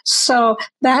 So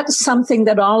that's something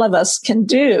that all of us can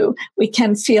do. We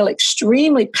can feel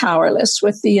extremely powerless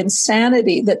with the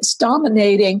insanity that's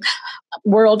dominating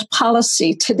world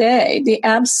policy today, the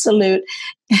absolute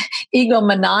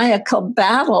egomaniacal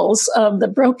battles of the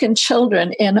broken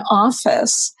children in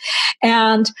office.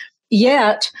 And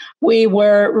yet we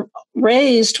were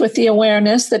raised with the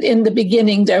awareness that in the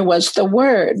beginning there was the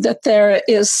Word, that there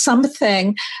is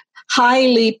something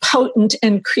highly potent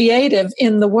and creative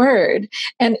in the Word.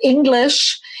 And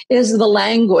English is the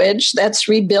language that's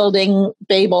rebuilding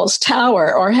Babel's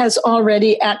Tower, or has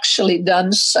already actually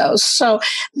done so. So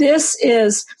this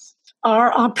is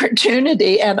our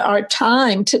opportunity and our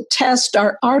time to test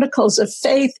our articles of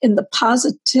faith in the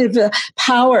positive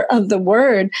power of the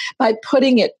Word by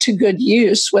putting it to good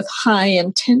use with high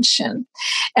intention.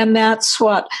 And that's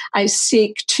what I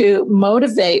seek to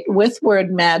motivate with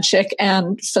word magic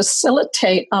and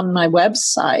facilitate on my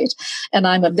website. And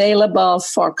I'm available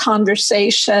for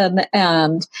conversation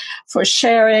and for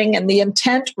sharing. And the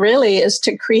intent really is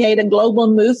to create a global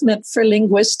movement for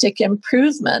linguistic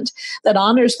improvement that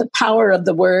honors the power of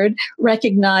the Word,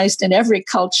 recognized in every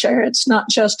culture. It's not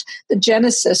just the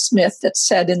Genesis myth that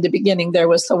said in the beginning there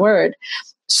was the Word.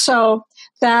 So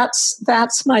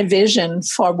that's my vision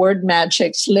for Word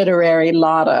Magic's literary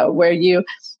lotto, where you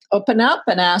open up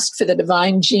and ask for the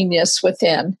divine genius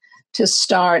within to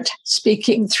start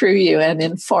speaking through you and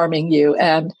informing you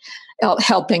and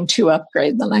helping to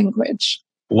upgrade the language.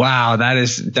 Wow, that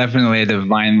is definitely a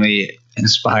divinely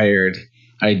inspired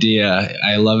idea.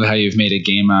 I love how you've made a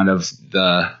game out of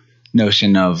the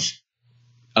notion of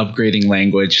upgrading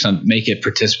language, make it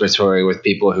participatory with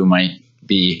people who might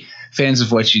be fans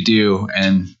of what you do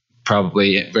and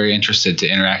probably very interested to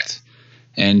interact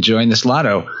and join this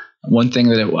lotto. One thing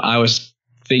that I was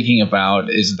thinking about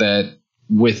is that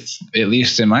with, at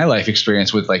least in my life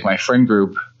experience with like my friend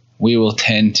group, we will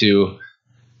tend to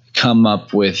come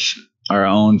up with our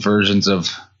own versions of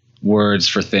words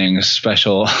for things,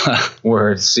 special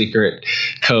words, secret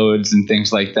codes and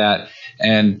things like that.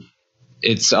 And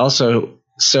it's also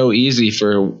so easy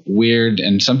for weird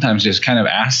and sometimes just kind of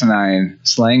asinine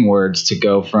slang words to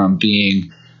go from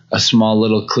being a small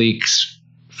little clique's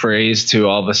phrase to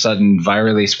all of a sudden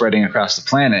virally spreading across the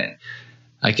planet.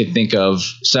 I could think of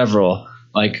several,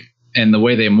 and the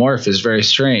way they morph is very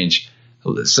strange,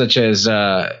 such as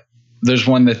there's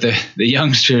one that the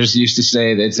youngsters used to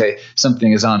say. They'd say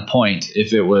something is on point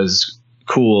if it was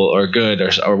cool or good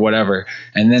or whatever.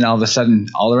 And then all of a sudden,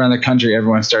 all around the country,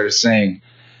 everyone started saying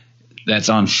that's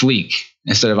on fleek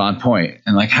instead of on point.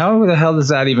 And how the hell does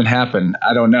that even happen?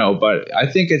 I don't know. But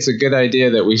I think it's a good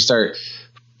idea that we start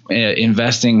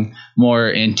investing more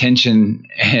intention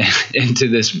into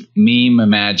this meme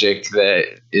magic that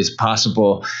is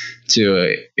possible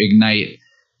to ignite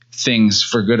things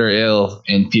for good or ill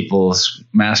in people's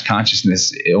mass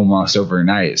consciousness almost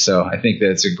overnight. So I think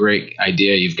that it's a great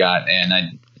idea you've got, and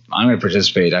I'm going to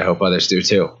participate. I hope others do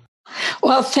too.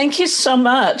 Well, thank you so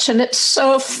much. And it's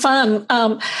so fun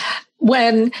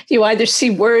when you either see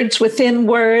words within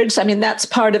words. I mean, that's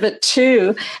part of it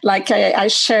too. Like I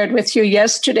shared with you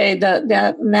yesterday,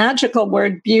 the magical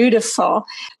word beautiful.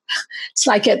 It's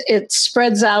like it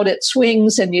spreads out its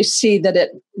wings and you see that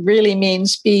it really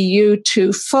means be you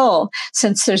to full,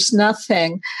 since there's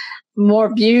nothing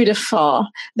more beautiful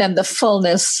than the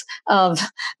fullness of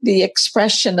the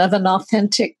expression of an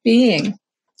authentic being.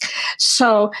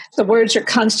 So the words are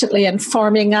constantly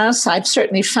informing us. I've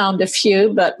certainly found a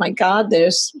few, but my God,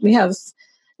 we have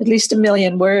at least 1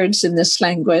 million words in this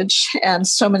language, and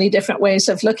so many different ways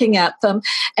of looking at them,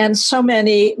 and so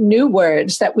many new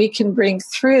words that we can bring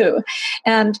through.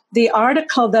 And the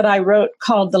article that I wrote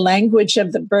called The Language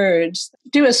of the Birds,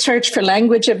 do a search for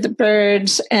Language of the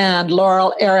Birds and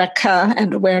Laurel Airica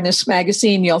and Awareness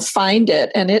Magazine, you'll find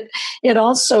it. And it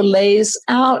also lays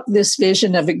out this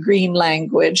vision of a green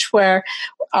language where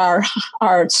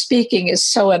our speaking is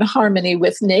so in harmony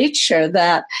with nature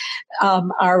that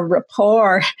our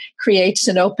rapport creates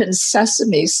an open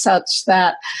sesame, such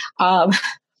that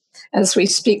as we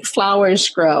speak, flowers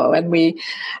grow, and we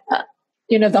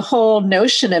the whole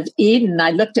notion of Eden,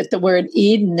 I looked at the word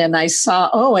Eden and I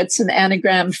saw, it's an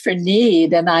anagram for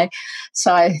need. And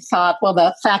so I thought, well,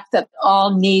 the fact that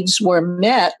all needs were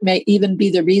met may even be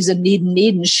the reason need and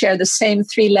Eden share the same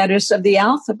 3 letters of the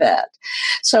alphabet.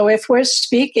 So if we're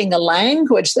speaking a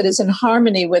language that is in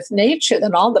harmony with nature,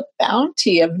 then all the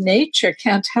bounty of nature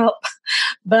can't help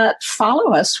but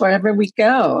follow us wherever we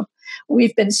go.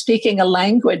 We've been speaking a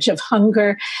language of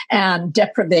hunger and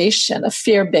deprivation, a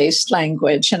fear-based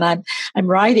language. And I'm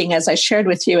writing, as I shared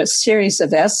with you, a series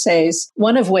of essays,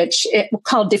 one of which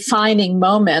called Defining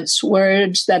Moments,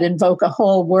 words that invoke a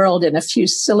whole world in a few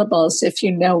syllables, if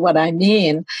you know what I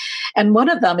mean. And one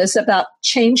of them is about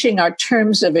changing our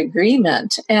terms of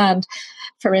agreement. And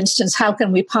for instance, how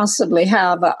can we possibly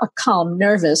have a calm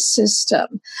nervous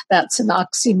system? That's an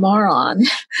oxymoron.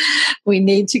 We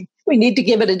need to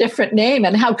give it a different name.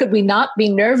 And how could we not be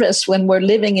nervous when we're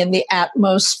living in the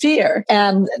atmosphere?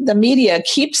 And the media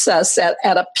keeps us at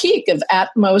a peak of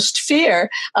atmosphere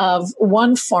of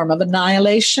one form of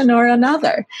annihilation or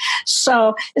another.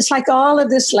 So it's like all of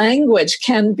this language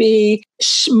can be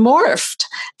morphed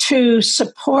to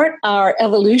support our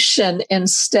evolution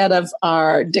instead of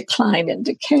our decline and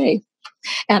decay.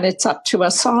 And it's up to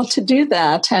us all to do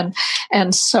that.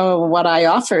 And so what I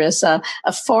offer is a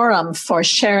forum for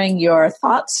sharing your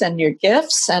thoughts and your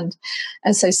gifts. And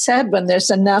as I said, when there's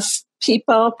enough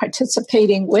people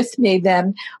participating with me,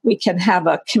 then we can have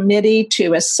a committee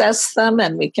to assess them,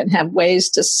 and we can have ways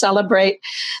to celebrate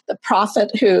the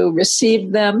prophet who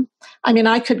received them. I mean,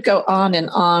 I could go on and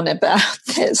on about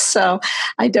this, so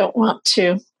I don't want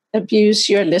to abuse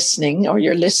your listening or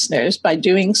your listeners by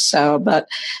doing so, but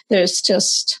there's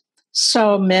just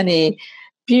so many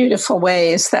beautiful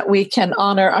ways that we can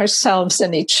honor ourselves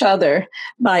and each other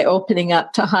by opening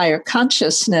up to higher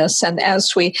consciousness. And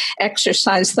as we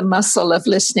exercise the muscle of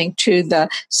listening to the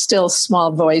still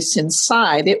small voice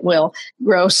inside, it will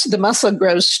grow. The muscle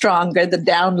grows stronger, the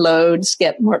downloads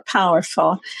get more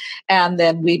powerful, and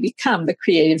then we become the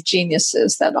creative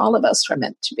geniuses that all of us were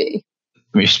meant to be.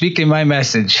 You're speaking my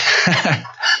message. I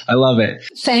love it.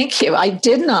 Thank you. I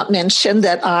did not mention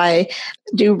that I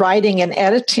do writing and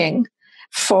editing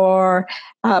for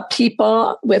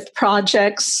people with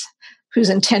projects whose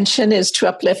intention is to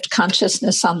uplift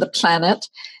consciousness on the planet.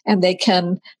 And they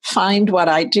can find what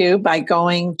I do by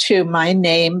going to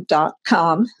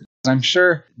myname.com. I'm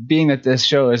sure, being that this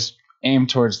show is aimed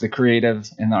towards the creative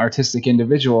and the artistic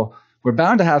individual, we're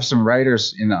bound to have some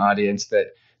writers in the audience that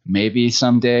maybe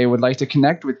someday would like to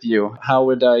connect with you. How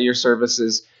would your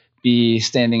services be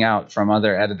standing out from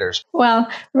other editors? Well,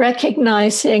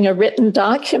 recognizing a written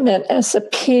document as a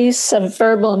piece of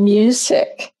verbal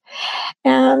music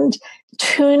and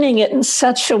tuning it in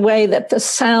such a way that the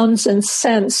sounds and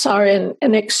scents are in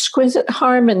an exquisite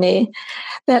harmony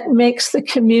that makes the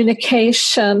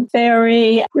communication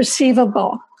very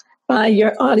receivable by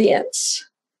your audience.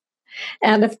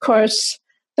 And of course,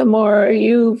 the more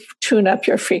you tune up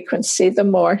your frequency, the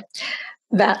more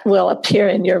that will appear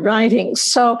in your writing.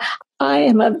 So I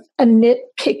am a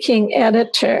nitpicking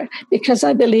editor because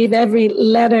I believe every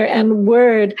letter and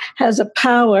word has a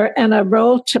power and a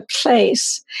role to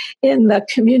place in the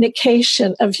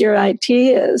communication of your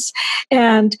ideas.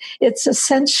 And it's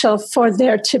essential for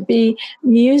there to be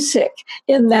music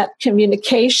in that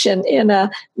communication in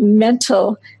a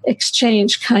mental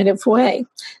exchange kind of way.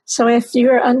 So if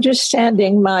you're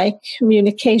understanding my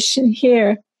communication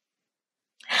here,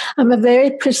 I'm a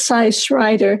very precise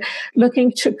writer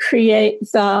looking to create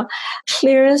the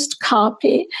clearest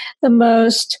copy, the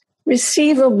most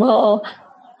receivable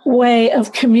way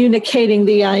of communicating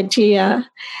the idea,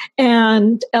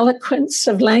 and eloquence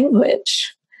of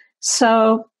language.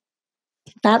 So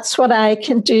that's what I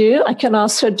can do. I can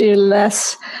also do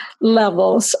less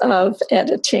levels of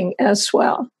editing as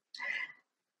well.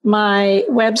 My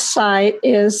website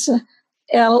is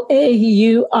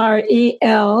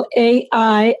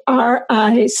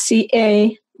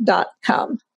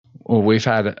LaurelAirica.com. Well, we've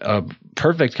had a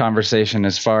perfect conversation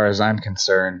as far as I'm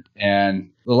concerned. And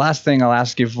the last thing I'll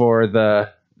ask you for the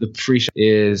pre-show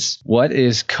is, what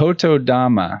is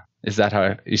Kotodama? Is that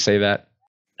how you say that?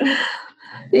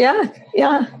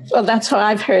 Yeah. Well, that's how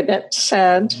I've heard it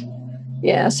said.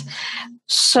 Yes.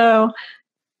 So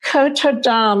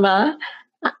Kotodama,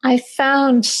 I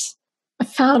found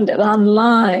it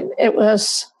online. It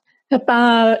was a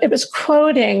Bill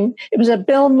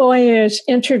Moyers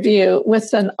interview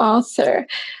with an author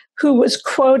who was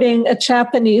quoting a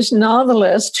Japanese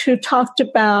novelist who talked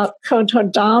about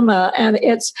Kotodama, and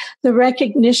it's the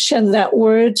recognition that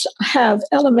words have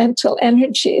elemental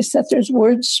energies, that there's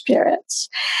word spirits.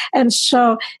 And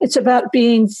so it's about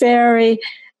being very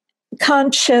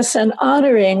conscious and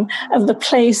honoring of the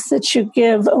place that you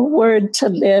give a word to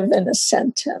live in a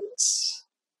sentence.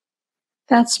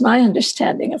 That's my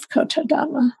understanding of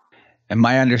Kotodama. And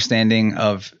my understanding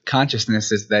of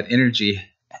consciousness is that energy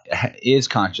is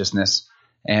consciousness.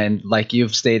 And like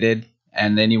you've stated,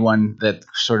 and anyone that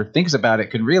sort of thinks about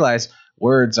it could realize,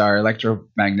 words are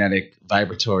electromagnetic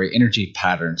vibratory energy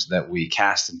patterns that we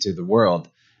cast into the world.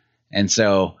 And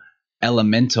so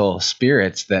elemental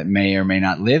spirits that may or may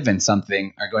not live in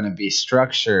something are going to be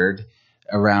structured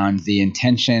around the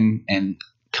intention and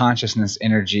consciousness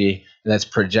energy that's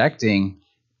projecting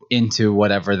into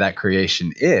whatever that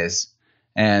creation is.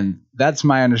 And that's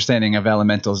my understanding of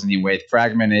elementals anyway.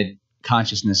 Fragmented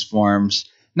consciousness forms,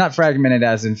 not fragmented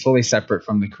as in fully separate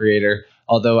from the creator,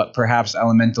 although perhaps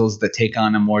elementals that take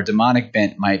on a more demonic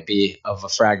bent might be of a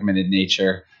fragmented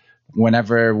nature.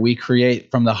 Whenever we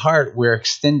create from the heart, we're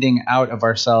extending out of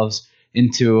ourselves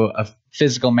into a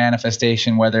physical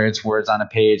manifestation, whether it's words on a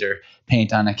page or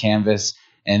paint on a canvas.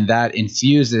 And that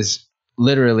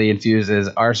literally infuses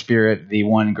our spirit, the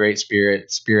one great spirit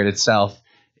itself,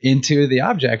 into the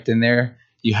object. And there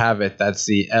you have it. That's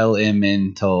the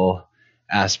elemental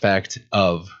aspect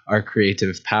of our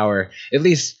creative power. At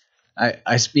least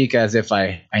I speak as if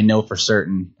I know for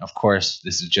certain. Of course,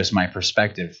 this is just my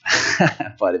perspective,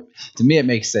 but to me, it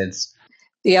makes sense.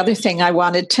 The other thing I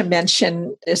wanted to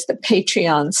mention is the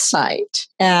Patreon site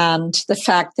and the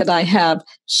fact that I have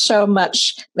so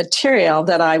much material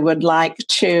that I would like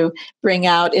to bring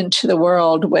out into the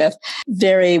world with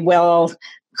very well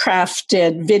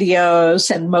crafted videos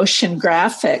and motion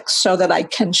graphics so that I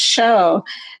can show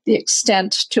the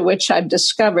extent to which I've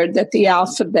discovered that the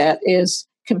alphabet is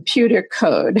computer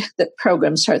code that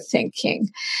programs are thinking.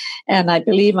 And I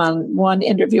believe on one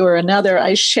interview or another,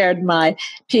 I shared my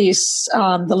piece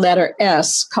on the letter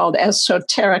S called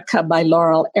Esoterica by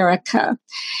Laurel Airica.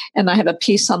 And I have a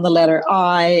piece on the letter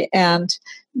I and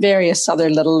various other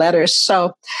little letters.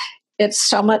 So it's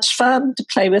so much fun to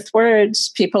play with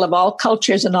words. People of all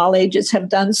cultures and all ages have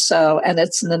done so. And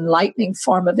it's an enlightening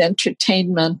form of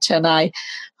entertainment. And I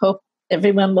hope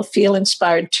everyone will feel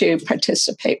inspired to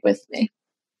participate with me.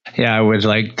 Yeah, I would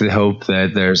like to hope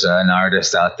that there's an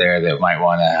artist out there that might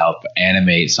want to help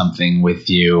animate something with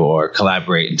you or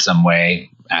collaborate in some way,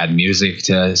 add music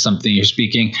to something you're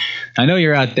speaking. I know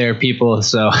you're out there, people,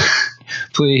 so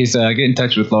please get in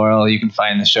touch with Laurel. You can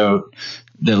find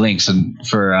the links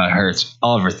for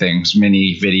all of her things,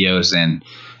 many videos and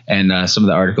some of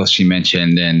the articles she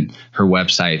mentioned and her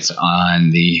websites on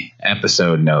the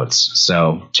episode notes.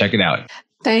 So check it out.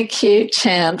 Thank you,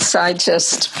 Chance. I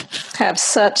just have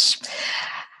such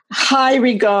high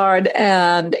regard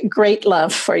and great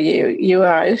love for you. You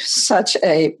are such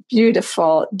a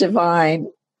beautiful, divine,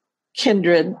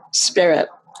 kindred spirit.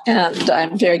 And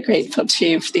I'm very grateful to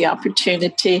you for the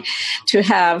opportunity to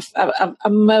have a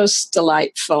most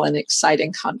delightful and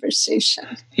exciting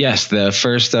conversation. Yes, the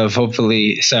first of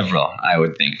hopefully several, I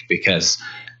would think, because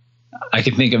I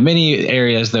can think of many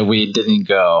areas that we didn't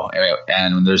go,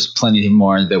 and there's plenty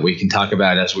more that we can talk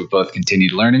about as we both continue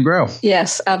to learn and grow.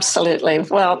 Yes, absolutely.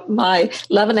 Well, my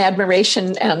love and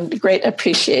admiration and great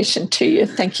appreciation to you.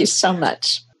 Thank you so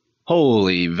much.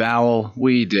 Holy Vowel,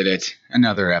 we did it.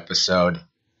 Another episode.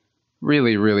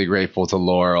 Really, really grateful to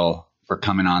Laurel for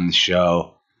coming on the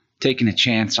show, taking a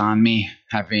chance on me,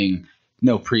 having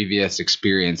no previous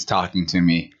experience talking to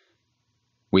me.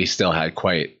 We still had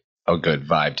quite a good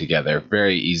vibe together.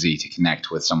 Very easy to connect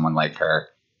with someone like her.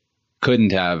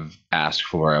 Couldn't have asked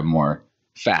for a more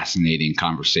fascinating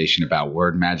conversation about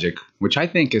word magic, which I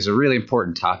think is a really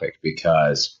important topic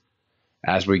because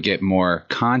as we get more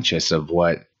conscious of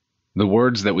what the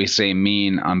words that we say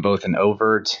mean on both an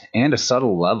overt and a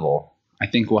subtle level, I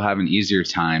think we'll have an easier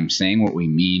time saying what we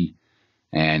mean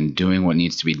and doing what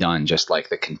needs to be done, just like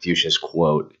the Confucius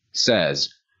quote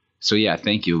says. So yeah,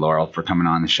 thank you, Laurel, for coming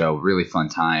on the show. Really fun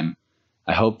time.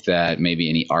 I hope that maybe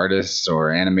any artists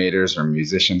or animators or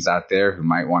musicians out there who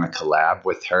might want to collab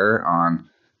with her on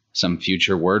some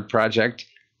future word project,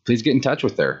 please get in touch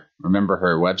with her. Remember,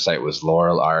 her website was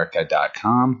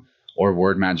laurelairica.com or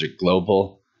Word Magic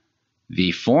Global.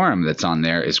 The forum that's on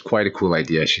there is quite a cool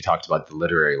idea. She talked about the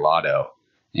literary lotto,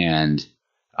 and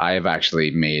I have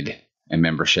actually made a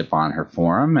membership on her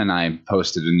forum, and I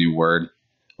posted a new word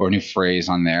or a new phrase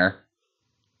on there.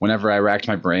 Whenever I racked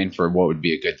my brain for what would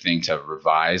be a good thing to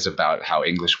revise about how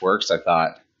English works, I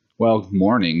thought, well,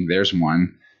 mourning, there's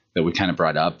one that we kind of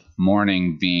brought up.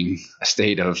 Mourning being a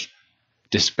state of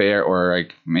despair, or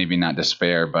like maybe not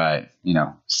despair, but,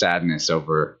 sadness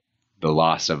over the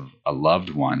loss of a loved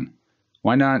one.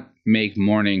 Why not make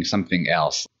mourning something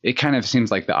else? It kind of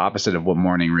seems like the opposite of what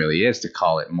mourning really is to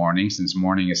call it mourning, since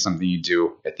mourning is something you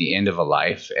do at the end of a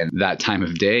life, and that time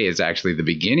of day is actually the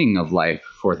beginning of life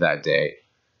for that day.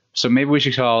 So maybe we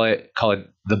should call it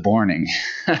the borning.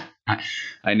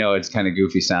 I know it's kind of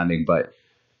goofy sounding, but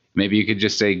maybe you could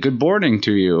just say good morning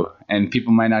to you, and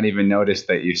people might not even notice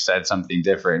that you said something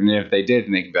different. And if they did,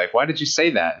 and they could be like, why did you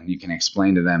say that? And you can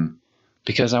explain to them,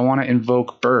 because I want to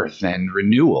invoke birth and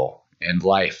renewal and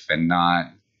life and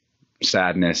not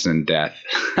sadness and death.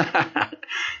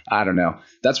 I don't know.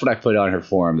 That's what I put on her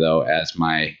forum, though, as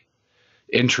my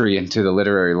entry into the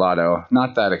literary lotto.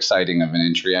 Not that exciting of an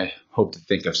entry. I hope to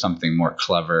think of something more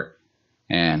clever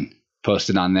and post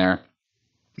it on there.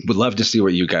 Would love to see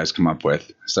what you guys come up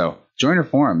with. So join her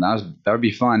forum. That would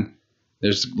be fun.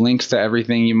 There's links to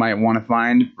everything you might want to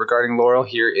find regarding Laurel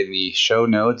here in the show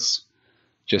notes.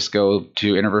 Just go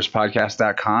to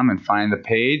InnerVersePodcast.com and find the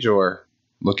page, or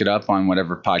look it up on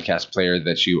whatever podcast player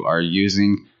that you are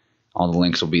using. All the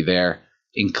links will be there,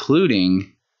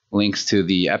 including links to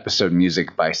the episode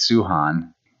music by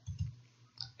Suhan.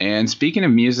 And speaking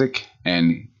of music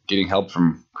and getting help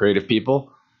from creative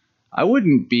people, I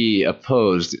wouldn't be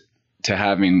opposed to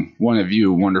having one of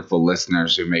you wonderful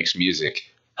listeners who makes music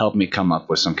help me come up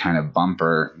with some kind of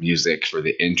bumper music for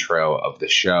the intro of the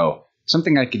show.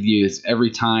 Something I could use every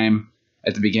time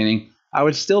at the beginning. I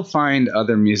would still find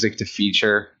other music to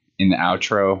feature in the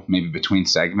outro, maybe between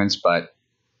segments, but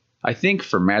I think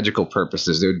for magical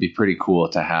purposes, it would be pretty cool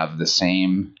to have the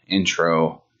same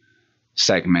intro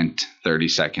segment, 30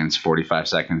 seconds, 45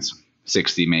 seconds,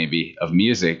 60 maybe, of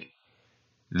music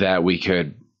that we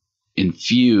could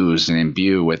infuse and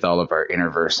imbue with all of our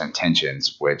InnerVerse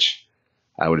intentions, which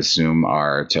I would assume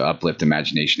are to uplift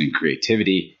imagination and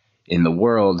creativity in the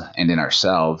world and in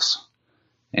ourselves.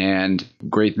 And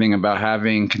great thing about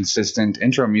having consistent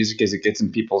intro music is it gets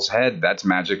in people's head. That's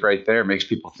magic right there. It makes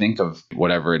people think of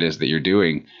whatever it is that you're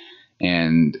doing.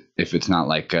 And if it's not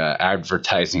like an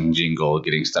advertising jingle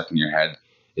getting stuck in your head,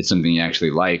 it's something you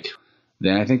actually like,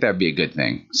 then I think that'd be a good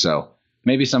thing. So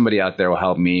maybe somebody out there will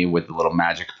help me with the little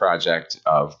magic project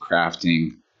of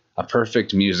crafting a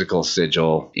perfect musical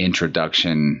sigil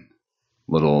introduction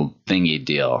little thingy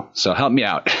deal. So help me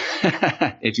out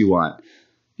if you want.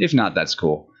 If not, that's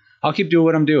cool. I'll keep doing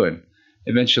what I'm doing.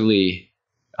 Eventually,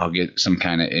 I'll get some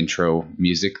kind of intro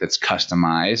music that's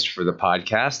customized for the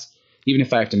podcast, even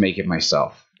if I have to make it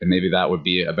myself. And maybe that would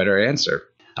be a better answer.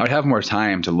 I would have more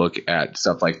time to look at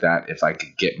stuff like that if I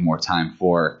could get more time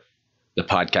for the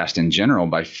podcast in general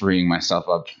by freeing myself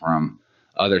up from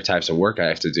other types of work I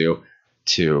have to do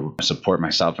to support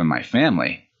myself and my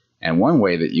family. And one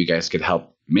way that you guys could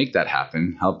help make that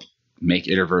happen, help make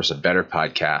InnerVerse a better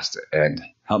podcast and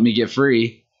help me get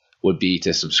free, would be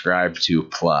to subscribe to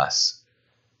Plus.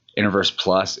 InnerVerse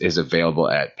Plus is available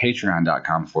at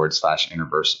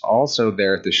patreon.com/InnerVerse. Also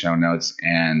there at the show notes.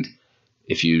 And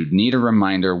if you need a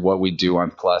reminder, what we do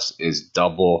on Plus is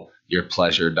double your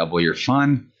pleasure, double your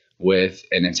fun with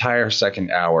an entire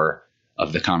second hour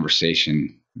of the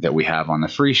conversation that we have on the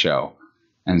free show.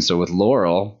 And so with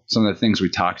Laurel, some of the things we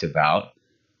talked about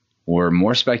were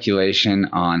more speculation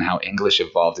on how English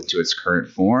evolved into its current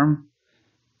form,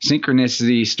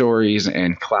 synchronicity stories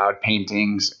and cloud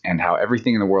paintings, and how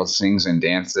everything in the world sings and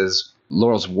dances,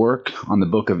 Laurel's work on the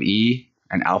Book of E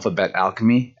and alphabet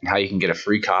alchemy, and how you can get a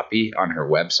free copy on her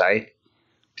website.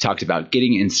 We talked about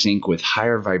getting in sync with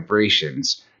higher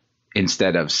vibrations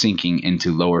instead of sinking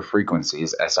into lower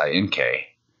frequencies, SINK.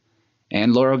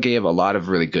 And Laurel gave a lot of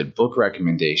really good book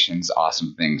recommendations,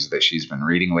 awesome things that she's been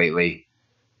reading lately.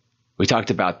 We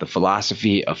talked about the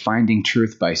philosophy of finding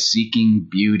truth by seeking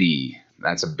beauty.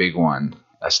 That's a big one.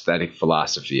 Aesthetic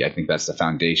philosophy. I think that's the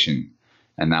foundation.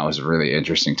 And that was a really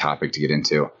interesting topic to get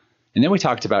into. And then we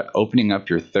talked about opening up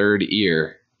your third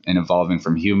ear and evolving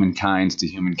from humankind to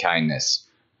human kindness,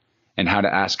 and how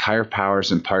to ask higher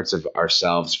powers and parts of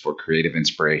ourselves for creative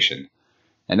inspiration.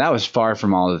 And that was far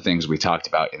from all the things we talked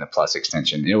about in the Plus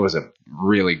extension. It was a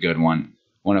really good one.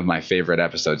 One of my favorite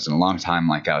episodes in a long time,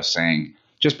 like I was saying,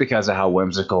 just because of how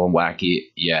whimsical and wacky,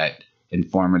 yet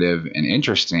informative and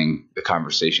interesting the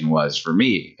conversation was for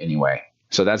me anyway.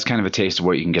 So that's kind of a taste of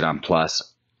what you can get on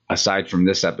Plus. Aside from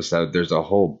this episode, there's a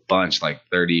whole bunch, like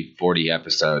 30, 40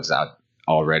 episodes out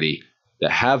already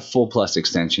that have full Plus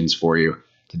extensions for you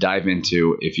to dive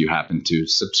into if you happen to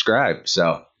subscribe.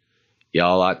 So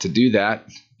y'all ought to do that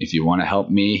if you want to help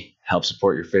me, help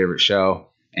support your favorite show,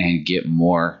 and get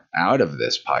more out of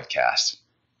this podcast.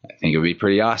 I think it would be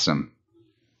pretty awesome.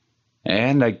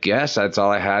 And I guess that's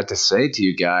all I had to say to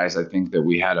you guys. I think that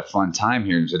we had a fun time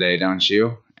here today, don't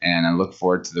you? And I look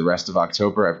forward to the rest of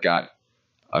October. I've got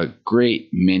a great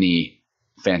many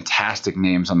fantastic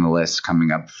names on the list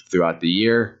coming up throughout the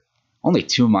year. Only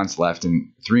 2 months left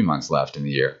and 3 months left in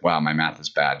the year. Wow, my math is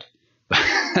bad.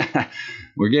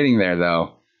 We're getting there,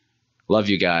 though. Love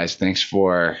you guys. Thanks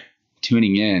for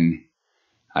tuning in.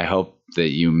 I hope that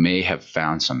you may have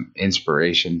found some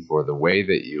inspiration for the way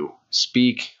that you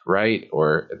speak, write,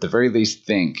 or at the very least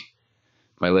think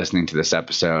by listening to this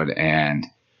episode. And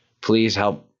please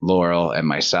help Laurel and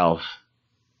myself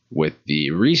with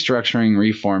the restructuring,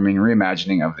 reforming,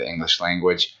 reimagining of the English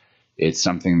language. It's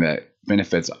something that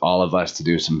benefits all of us to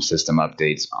do some system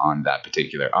updates on that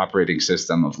particular operating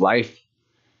system of life.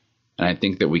 And I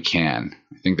think that we can.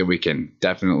 I think that we can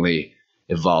definitely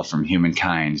evolve from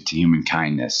humankind to human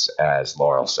kindness, as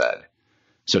Laurel said.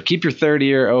 So keep your third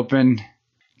ear open,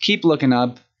 keep looking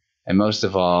up, and most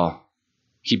of all,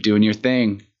 keep doing your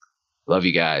thing. Love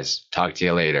you guys. Talk to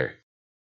you later.